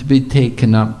meant to be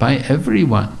taken up by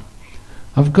everyone.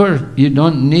 Of course, you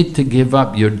don't need to give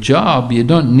up your job, you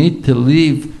don't need to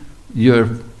leave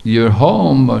your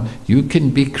home, or you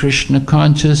can be Krishna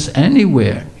conscious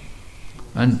anywhere.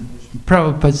 And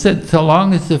Prabhupada said, so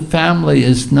long as the family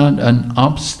is not an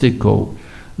obstacle,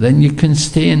 then you can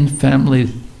stay in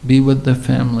family, be with the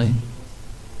family.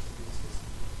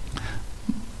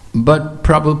 But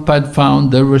Prabhupada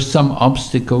found there were some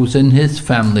obstacles in his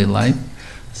family life,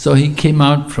 so he came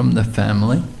out from the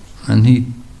family, and he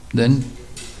then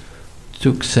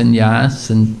took sannyas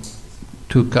and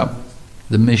took up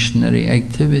the missionary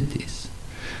activities.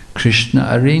 Krishna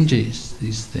arranges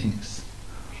these things.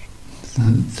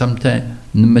 Sometimes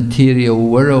in the material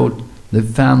world, the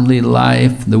family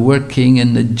life, the working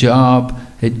and the job,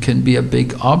 it can be a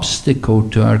big obstacle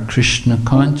to our Krishna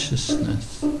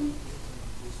consciousness.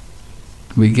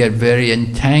 We get very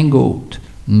entangled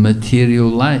in material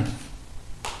life.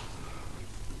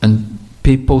 And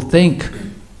people think,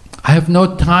 I have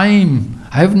no time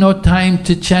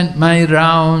to chant my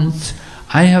rounds,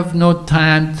 I have no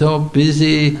time, I'm so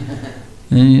busy,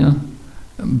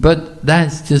 But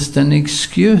that's just an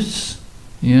excuse,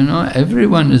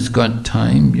 everyone has got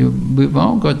time, we've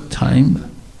all got time.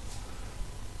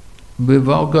 We've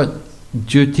all got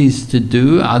duties to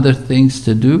do, other things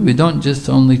to do. We don't just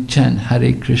only chant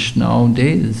Hare Krishna all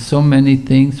day. There's so many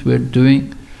things we're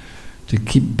doing to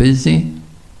keep busy.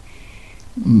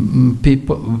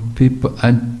 People,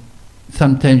 and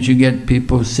sometimes you get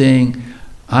people saying,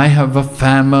 I have a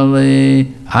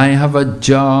family, I have a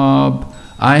job,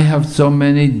 I have so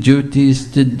many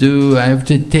duties to do, I have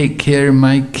to take care of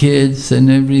my kids and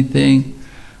everything.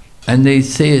 And they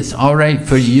say it's all right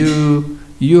for you,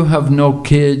 you have no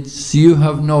kids, you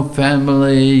have no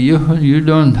family, you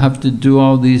don't have to do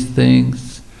all these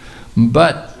things.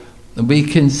 But we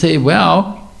can say,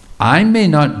 well, I may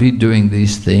not be doing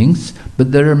these things,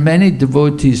 but there are many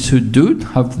devotees who do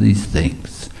have these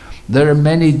things. There are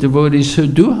many devotees who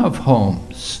do have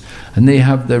homes, and they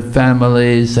have their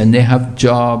families, and they have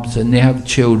jobs, and they have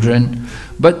children,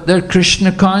 but they're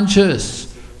Krishna conscious.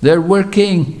 They're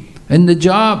working in the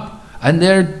job, and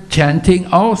they're chanting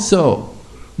also.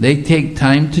 They take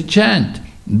time to chant.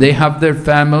 They have their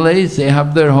families, they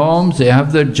have their homes, they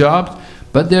have their jobs,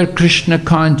 but they're Krishna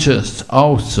conscious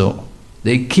also.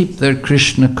 They keep their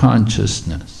Krishna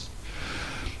consciousness.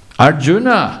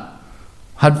 Arjuna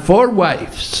had 4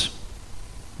 wives,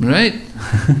 right?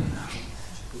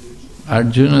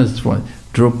 Arjuna's what?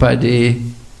 Draupadi,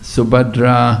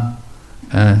 Subhadra,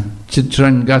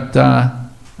 Chitrangata,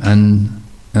 and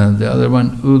the other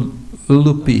one,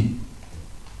 Ulupi.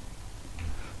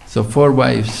 So 4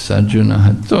 wives Arjuna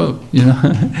had. So,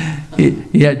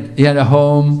 he had a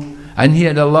home, and he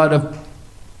had a lot of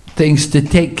things to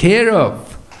take care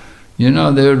of.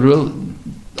 There were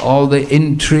all the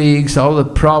intrigues, all the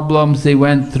problems they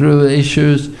went through,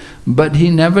 issues, but he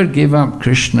never gave up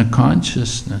Krishna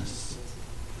consciousness.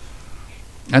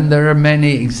 And there are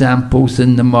many examples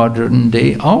in the modern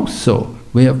day also.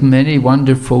 We have many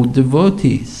wonderful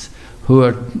devotees who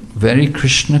are very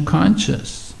Krishna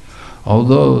conscious.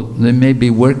 Although they may be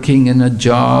working in a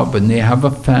job and they have a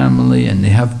family and they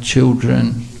have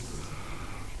children.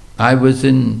 I was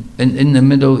in the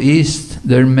Middle East.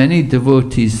 There are many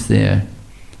devotees there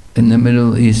in the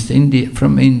Middle East,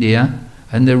 from India,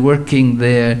 and they're working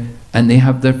there and they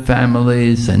have their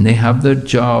families and they have their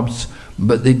jobs,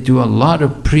 but they do a lot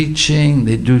of preaching,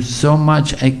 they do so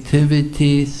much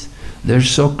activities, they're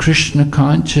so Krishna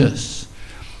conscious.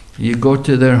 You go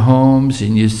to their homes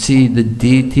and you see the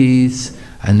deities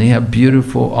and they have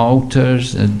beautiful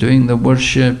altars and doing the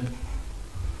worship.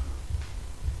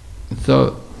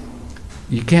 So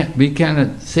we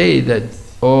cannot say that,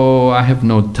 oh, I have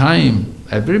no time.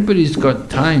 Everybody's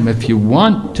got time. If you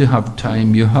want to have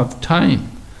time, you have time.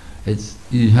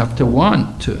 You have to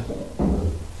want to.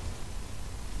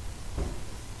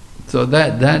 So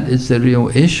that is the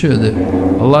real issue. That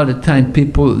a lot of time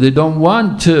people, they don't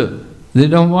want to. They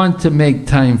don't want to make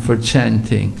time for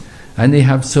chanting. And they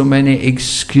have so many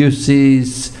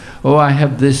excuses. Oh, I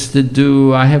have this to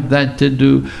do, I have that to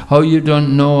do. Oh, you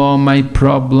don't know all my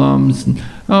problems.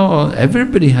 Oh,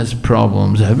 everybody has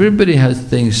problems. Everybody has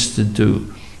things to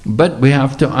do. But we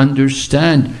have to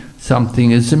understand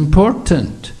something is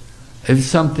important. If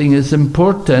something is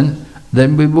important,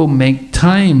 then we will make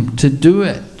time to do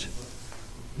it.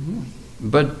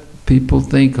 But people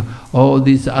think, oh,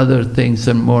 these other things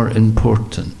are more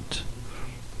important.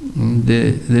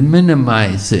 They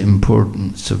minimize the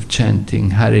importance of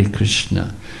chanting Hare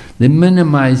Krishna. They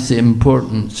minimize the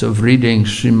importance of reading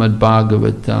Srimad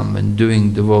Bhagavatam and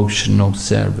doing devotional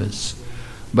service.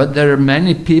 But there are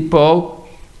many people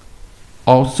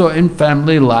also in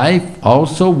family life,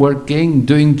 also working,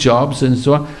 doing jobs and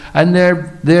so on, and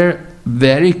they're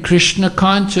very Krishna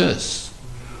conscious.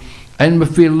 And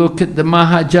if we look at the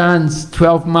Mahajans,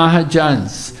 12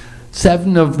 Mahajans,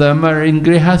 7 of them are in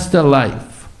Grihastha life.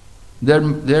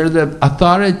 They're the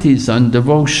authorities on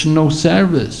devotional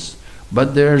service.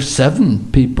 But there are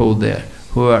 7 people there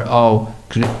who are all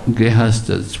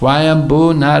Grihasthas.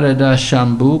 Swayambhu Narada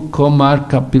Shambhu Komar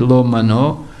Kapilo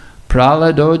Mano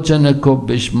Pralado Janako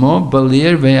Bhishmo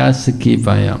Balir Vyasaki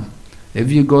Vayam.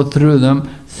 If you go through them,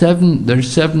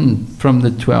 there's 7 from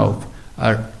the 12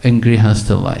 are in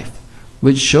Grihastha life,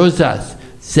 which shows us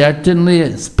certainly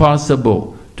it's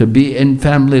possible to be in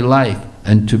family life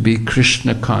and to be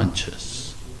Krishna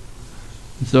conscious.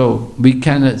 So we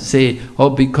cannot say,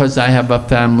 oh, because I have a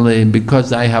family,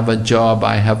 because I have a job,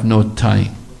 I have no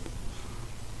time.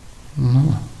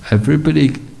 No,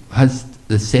 everybody has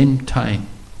the same time.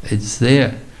 It's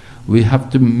there. We have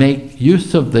to make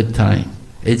use of the time.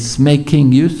 It's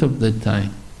making use of the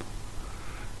time.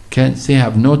 Can't say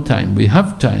have no time. We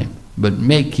have time, but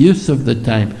make use of the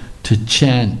time to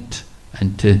chant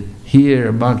and to hear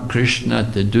about Krishna,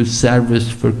 to do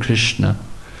service for Krishna.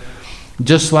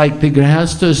 Just like the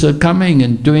Grihasthas are coming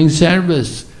and doing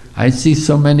service. I see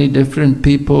so many different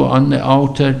people on the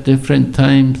altar, different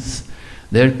times.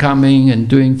 They're coming and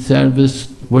doing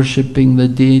service, worshipping the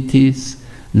deities.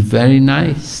 It's very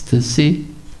nice to see.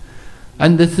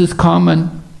 And this is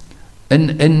common.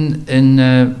 In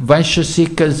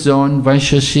Vaishashika zone,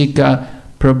 Vaishashika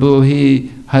Prabhu,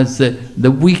 he has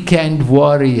the weekend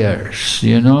warriors,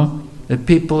 you know. The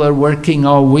people are working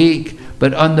all week,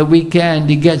 but on the weekend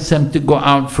he gets them to go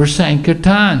out for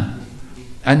Sankirtan.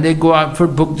 And they go out for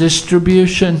book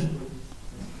distribution.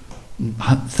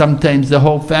 Sometimes the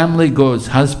whole family goes,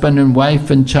 husband and wife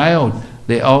and child.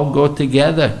 They all go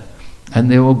together. And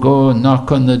they will go and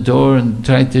knock on the door and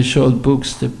try to show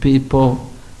books to people.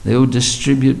 They will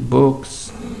distribute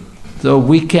books. So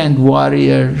weekend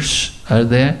warriors are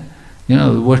there. You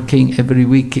know, working every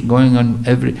week, going on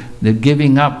they're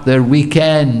giving up their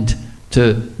weekend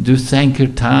to do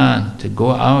Sankirtan, to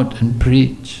go out and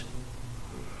preach.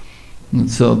 And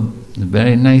so,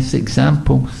 very nice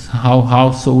examples, how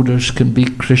householders can be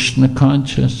Krishna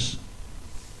conscious.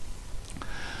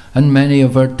 And many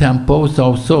of our temples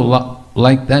also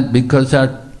like that, because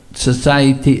our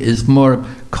society is more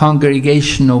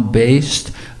congregational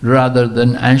based rather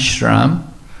than ashram.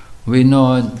 We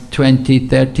know 20,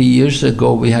 30 years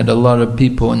ago we had a lot of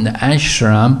people in the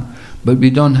ashram, but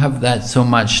we don't have that so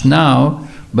much now,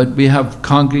 but we have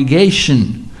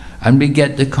congregation, and we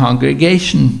get the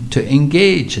congregation to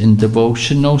engage in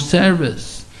devotional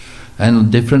service.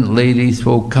 And different ladies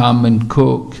will come and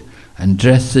cook and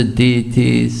dress the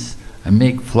deities and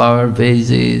make flower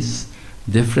vases.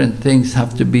 Different things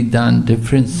have to be done,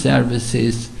 different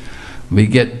services. We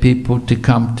get people to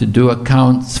come to do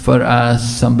accounts for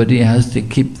us. Somebody has to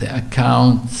keep the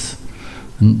accounts.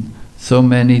 And so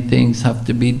many things have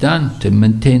to be done to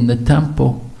maintain the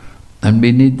temple. And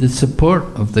we need the support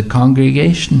of the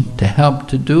congregation to help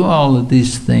to do all of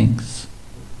these things.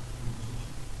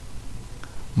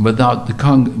 Without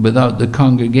the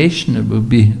congregation, it would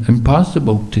be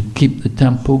impossible to keep the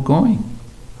temple going.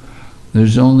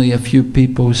 There's only a few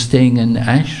people staying in the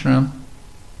ashram,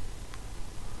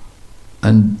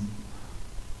 and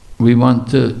we want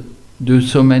to do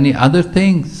so many other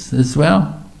things as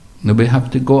well. We have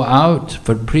to go out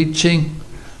for preaching.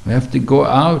 We have to go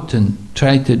out and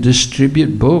try to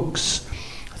distribute books.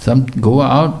 Some go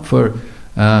out for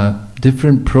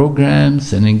different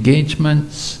programs and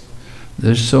engagements.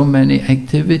 There's so many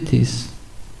activities.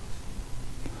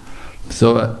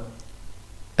 So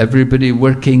everybody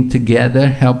working together,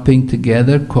 helping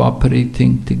together,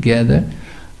 cooperating together.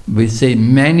 We say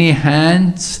many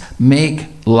hands make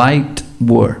light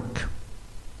work.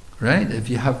 Right? If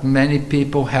you have many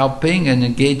people helping and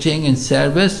engaging in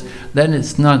service, then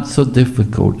it's not so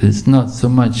difficult, it's not so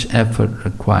much effort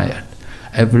required.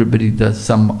 Everybody does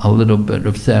a little bit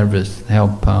of service,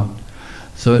 help out.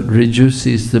 So it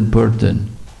reduces the burden.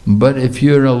 But if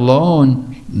you're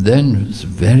alone, then it's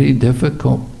very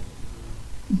difficult.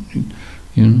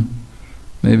 You know,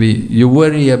 maybe you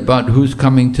worry about who's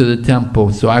coming to the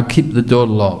temple, so I'll keep the door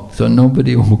locked so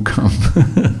nobody will come.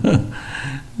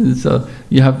 So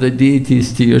you have the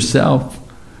deities to yourself.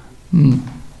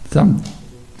 Some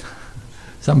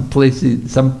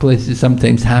places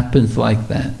sometimes happens like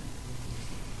that.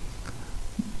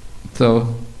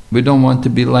 So we don't want to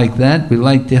be like that. We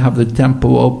like to have the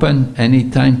temple open.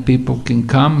 Anytime people can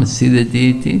come and see the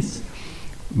deities.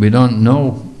 We don't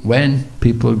know when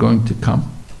people are going to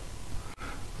come.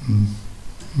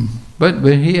 But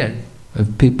we're here.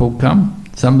 If people come,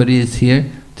 somebody is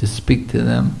here to speak to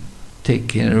them, take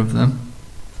care of them.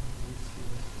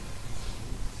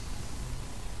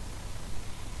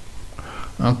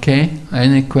 Okay,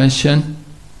 any question?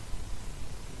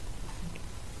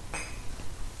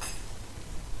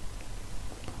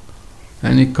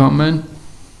 Any comment?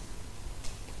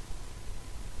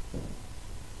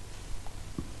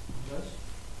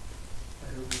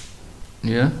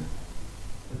 Yeah?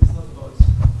 It's not about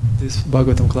this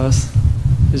Bhagavatam class.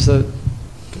 It's that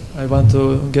I want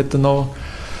to get to know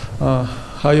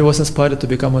how you was inspired to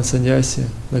become a sannyasi.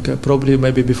 Like probably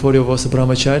maybe before you was a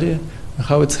brahmachari,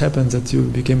 how it happened that you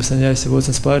became a sannyasi, what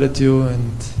inspired you,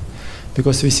 and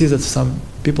because we see that some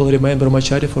people remain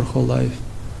brahmachari for whole life.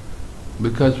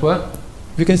 Because what?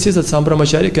 We can see that some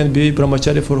brahmachari can be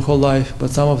brahmachari for whole life,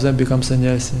 but some of them become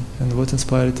sannyasi. And what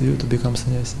inspired you to become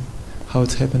sannyasi? How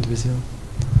it happened with you?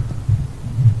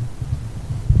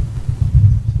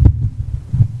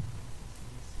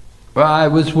 Well, I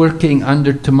was working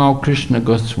under Tamal Krishna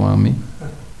Goswami,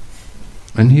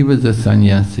 and he was a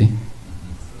sannyasi,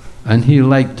 and he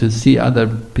liked to see other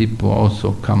people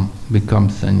also become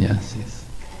sannyasis.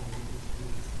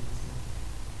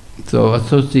 So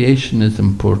association is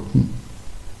important.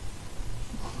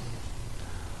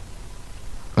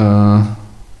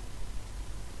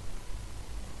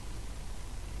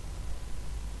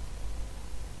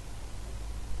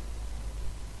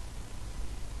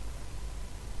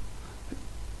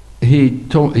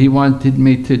 He wanted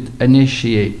me to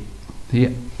initiate.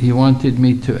 He wanted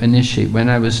me to initiate when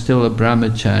I was still a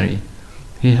brahmachari.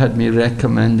 He had me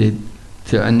recommended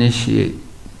to initiate,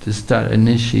 to start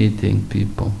initiating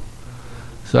people.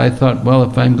 So I thought, well,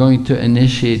 if I'm going to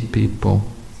initiate people,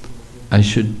 I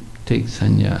should take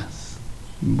sannyas.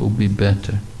 It will be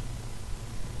better.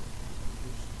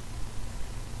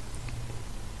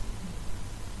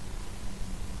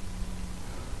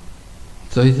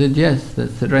 So he said, yes,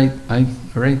 that's the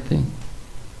right thing.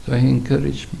 So he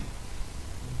encouraged me.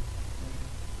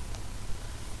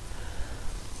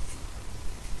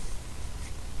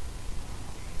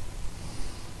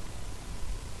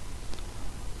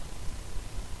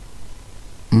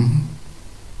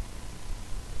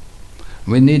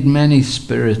 We need many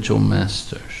spiritual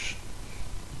masters.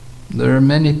 There are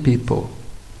many people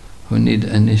who need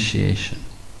initiation.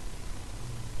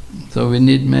 So we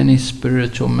need many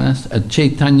spiritual masters.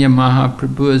 Chaitanya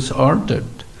Mahaprabhu has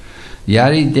ordered,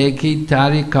 Yari Deki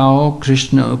Tari Kao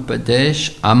Krishna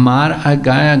Upadesh Amar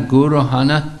Agaya Guru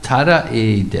Hana Tara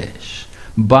Eidesh.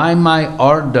 By my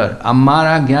order,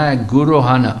 Amar Agaya Guru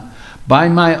Hana, by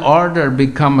my order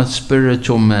become a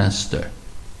spiritual master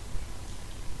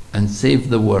and save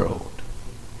the world.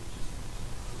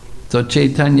 So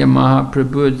Chaitanya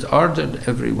Mahaprabhu has ordered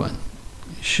everyone.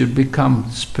 You should become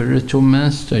spiritual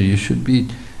master, you should be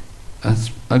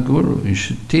a guru, you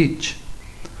should teach.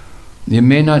 You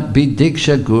may not be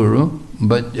Diksha Guru,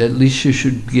 but at least you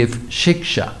should give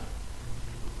Shiksha.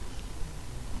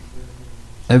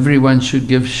 everyone should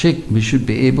give shik. We should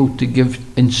be able to give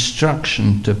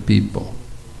instruction to people.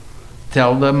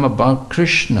 Tell them about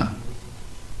Krishna.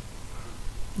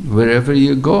 Wherever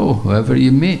you go, whoever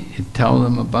you meet, you tell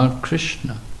them about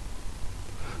Krishna.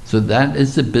 So that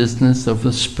is the business of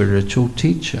a spiritual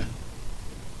teacher.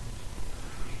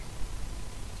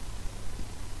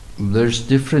 There's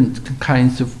different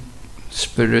kinds of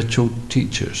spiritual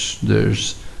teachers.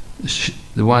 There's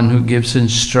the one who gives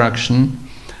instruction,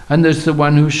 and there's the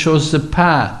one who shows the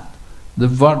path, the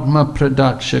Varma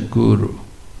Pradaksha Guru.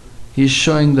 He's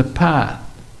showing the path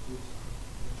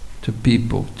to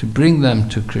people, to bring them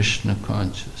to Krishna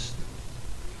consciousness.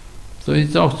 So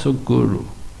he's also Guru.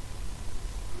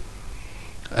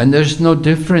 And there's no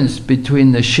difference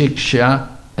between the Shiksha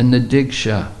and the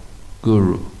Diksha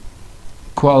Guru.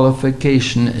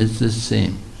 Qualification is the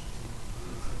same.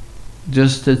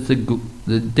 Just as the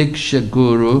Diksha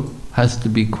Guru has to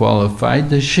be qualified,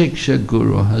 the Shiksha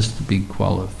Guru has to be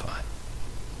qualified.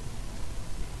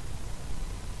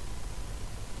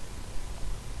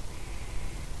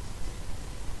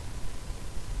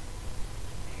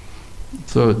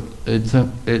 So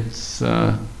it's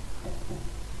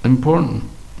important.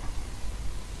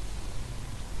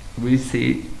 We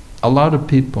see a lot of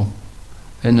people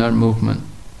in our movement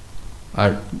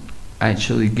are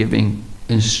actually giving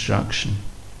instruction.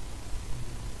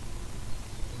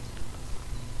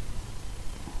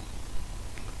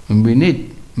 And we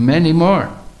need many more.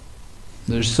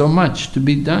 There's so much to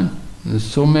be done. There's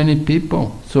so many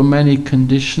people, so many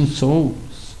conditioned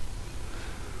souls,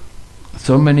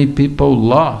 so many people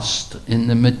lost in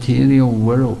the material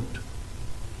world.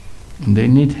 And they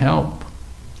need help.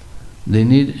 They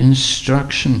need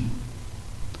instruction.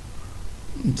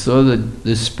 So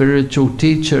the spiritual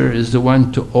teacher is the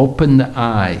one to open the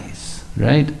eyes,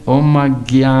 right? Om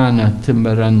Ajnana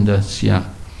Timirandasya.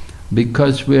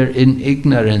 Because we're in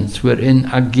ignorance, we're in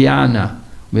Ajnana,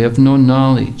 we have no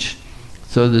knowledge.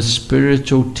 So the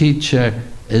spiritual teacher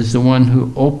is the one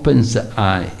who opens the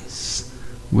eyes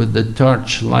with the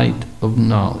torchlight of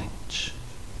knowledge.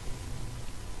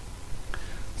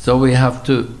 So we have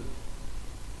to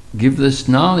give this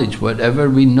knowledge. Whatever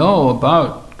we know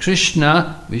about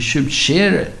Krishna, we should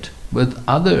share it with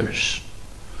others.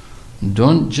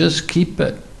 Don't just keep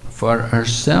it for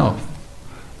ourselves.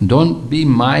 Don't be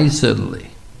miserly.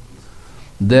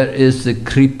 There is the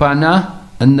Kripana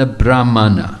and the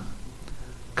Brahmana.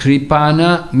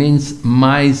 Kripana means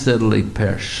miserly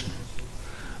person.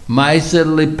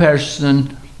 Miserly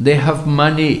person, they have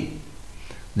money.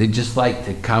 They just like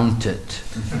to count it.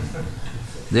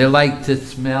 They like to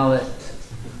smell it.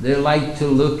 They like to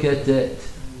look at it.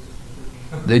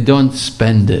 They don't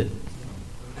spend it.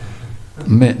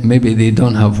 Maybe they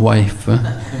don't have wife.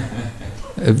 Huh?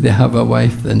 If they have a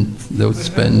wife, then they'll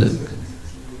spend it.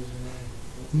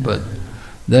 But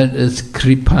that is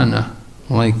Kripana,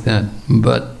 like that.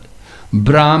 But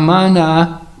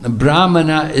Brahmana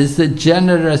is a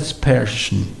generous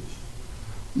person.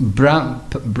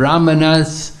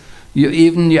 Brahmanas,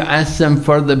 you ask them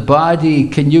for the body,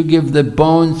 can you give the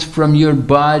bones from your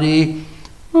body?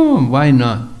 Oh, why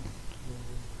not?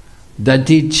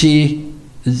 Dadichi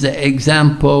is the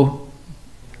example.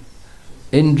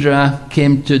 Indra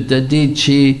came to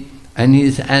Dadichi and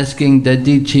he's asking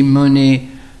Dadichi Muni,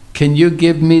 can you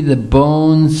give me the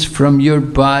bones from your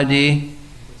body?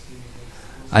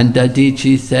 And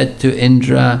Dadichi said to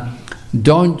Indra,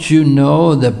 don't you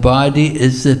know the body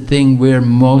is the thing we're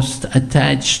most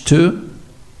attached to?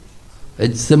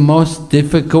 It's the most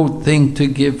difficult thing to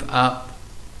give up.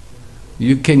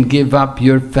 You can give up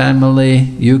your family,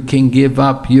 you can give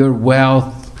up your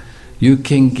wealth, you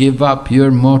can give up your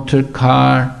motor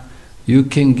car, you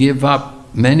can give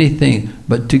up many things,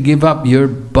 but to give up your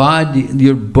body,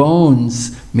 your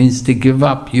bones, means to give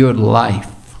up your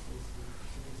life.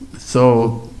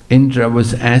 So Indra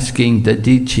was asking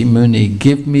Dadichi Muni,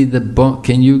 give me the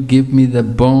can you give me the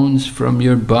bones from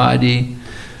your body?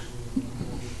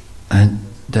 And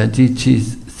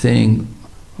Dadichi's saying,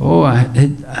 oh,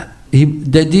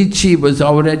 Dadichi was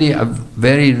already a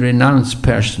very renounced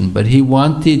person, but he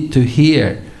wanted to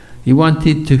hear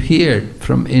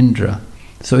from Indra.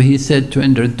 So he said to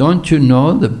Indra, don't you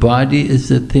know the body is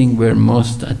the thing we're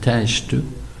most attached to?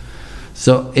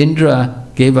 So Indra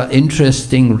gave an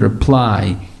interesting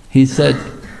reply. He said,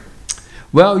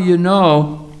 well, you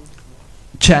know,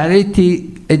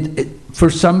 charity, for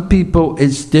some people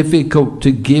it's difficult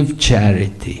to give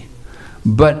charity.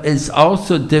 But it's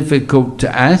also difficult to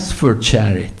ask for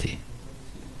charity,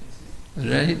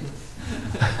 right?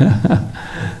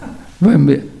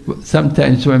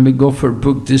 Sometimes when we go for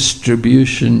book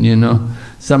distribution, you know,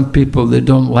 some people, they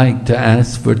don't like to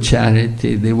ask for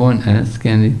charity. They won't ask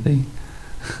anything.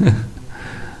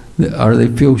 Or they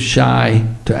feel shy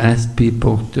to ask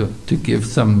people to give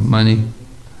some money.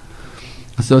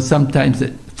 So sometimes,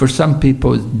 for some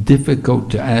people, it's difficult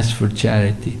to ask for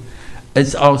charity.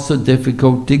 It's also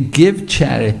difficult to give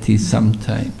charity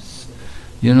sometimes.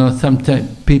 You know,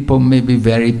 sometimes people may be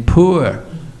very poor,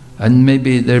 and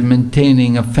maybe they're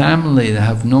maintaining a family, they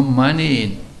have no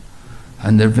money,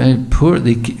 and they're very poor,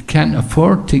 they can't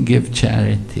afford to give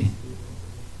charity.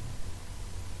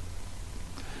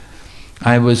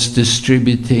 I was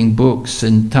distributing books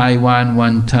in Taiwan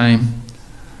one time,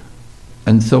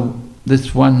 and so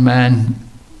this one man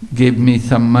gave me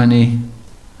some money.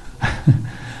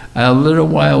 A little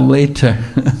while later,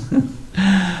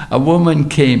 a woman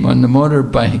came on the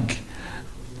motorbike,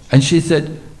 and she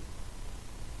said,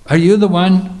 "Are you the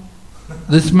one?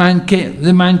 The man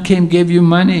came, gave you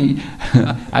money."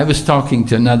 I was talking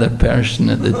to another person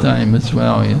at the time as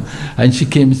well, yeah? And she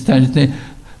came and started saying,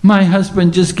 "My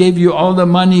husband just gave you all the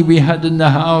money we had in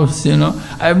the house, you know.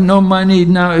 I have no money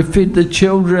now to feed the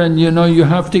children, you know, you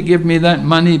have to give me that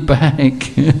money back."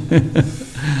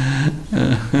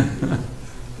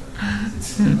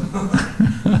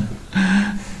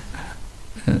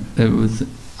 It was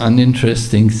an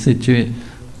interesting situation.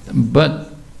 But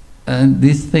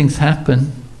these things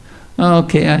happen. Oh,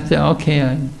 okay, I said, okay,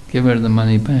 I give her the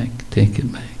money back, take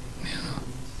it back, you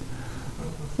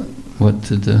know. What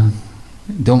to do?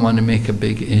 Don't want to make a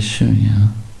big issue, you know.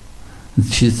 And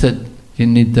she said, "You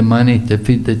need the money to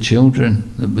feed the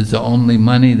children." It was the only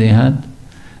money they had.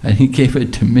 And he gave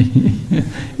it to me.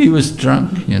 He was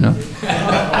drunk, you know.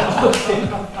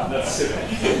 That's it.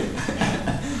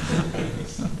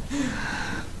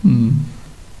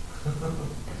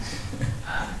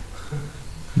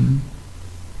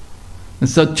 And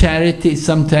so charity is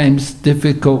sometimes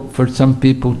difficult for some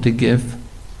people to give,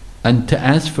 and to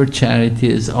ask for charity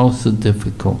is also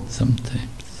difficult sometimes.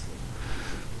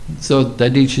 So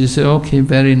Dadichi said, "Okay,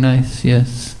 very nice,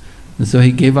 yes." And so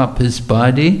he gave up his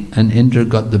body, and Indra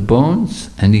got the bones,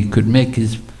 and he could make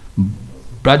his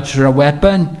Vajra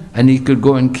weapon, and he could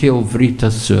go and kill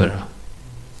Vritasura.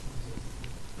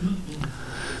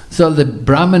 So the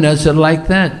Brahmanas are like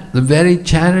that. They're very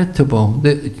charitable.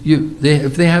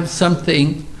 If they have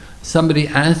something, somebody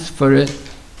asks for it,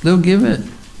 they'll give it.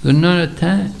 They're not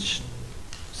attached.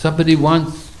 Somebody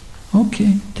wants,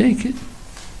 okay, take it.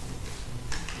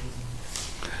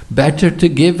 Better to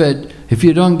give it. If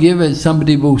you don't give it,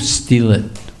 somebody will steal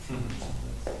it.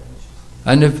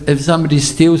 And if somebody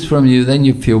steals from you, then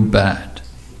you feel bad.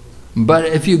 But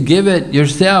if you give it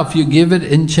yourself, you give it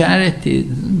in charity,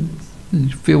 you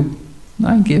feel,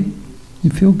 I give,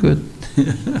 you feel good.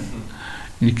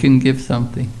 You can give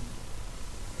something.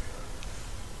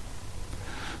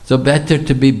 So better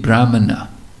to be Brahmana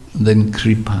than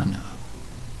Kripana.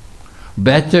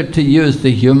 Better to use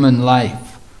the human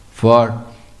life for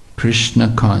Krishna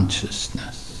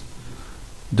consciousness.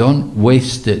 Don't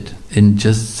waste it in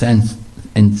just sense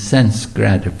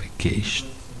gratification.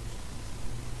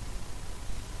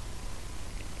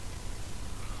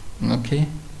 Okay?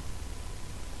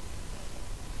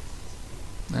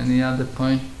 Any other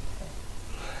point?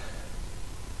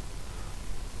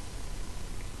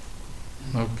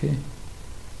 Okay.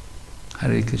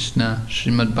 Hare Krishna,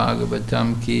 Srimad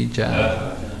Bhagavatam ki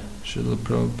jai, Srila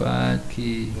Prabhupada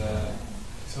ki jai,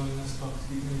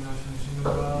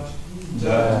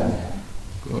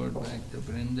 Gaur Bhakta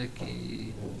Vrinda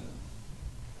ki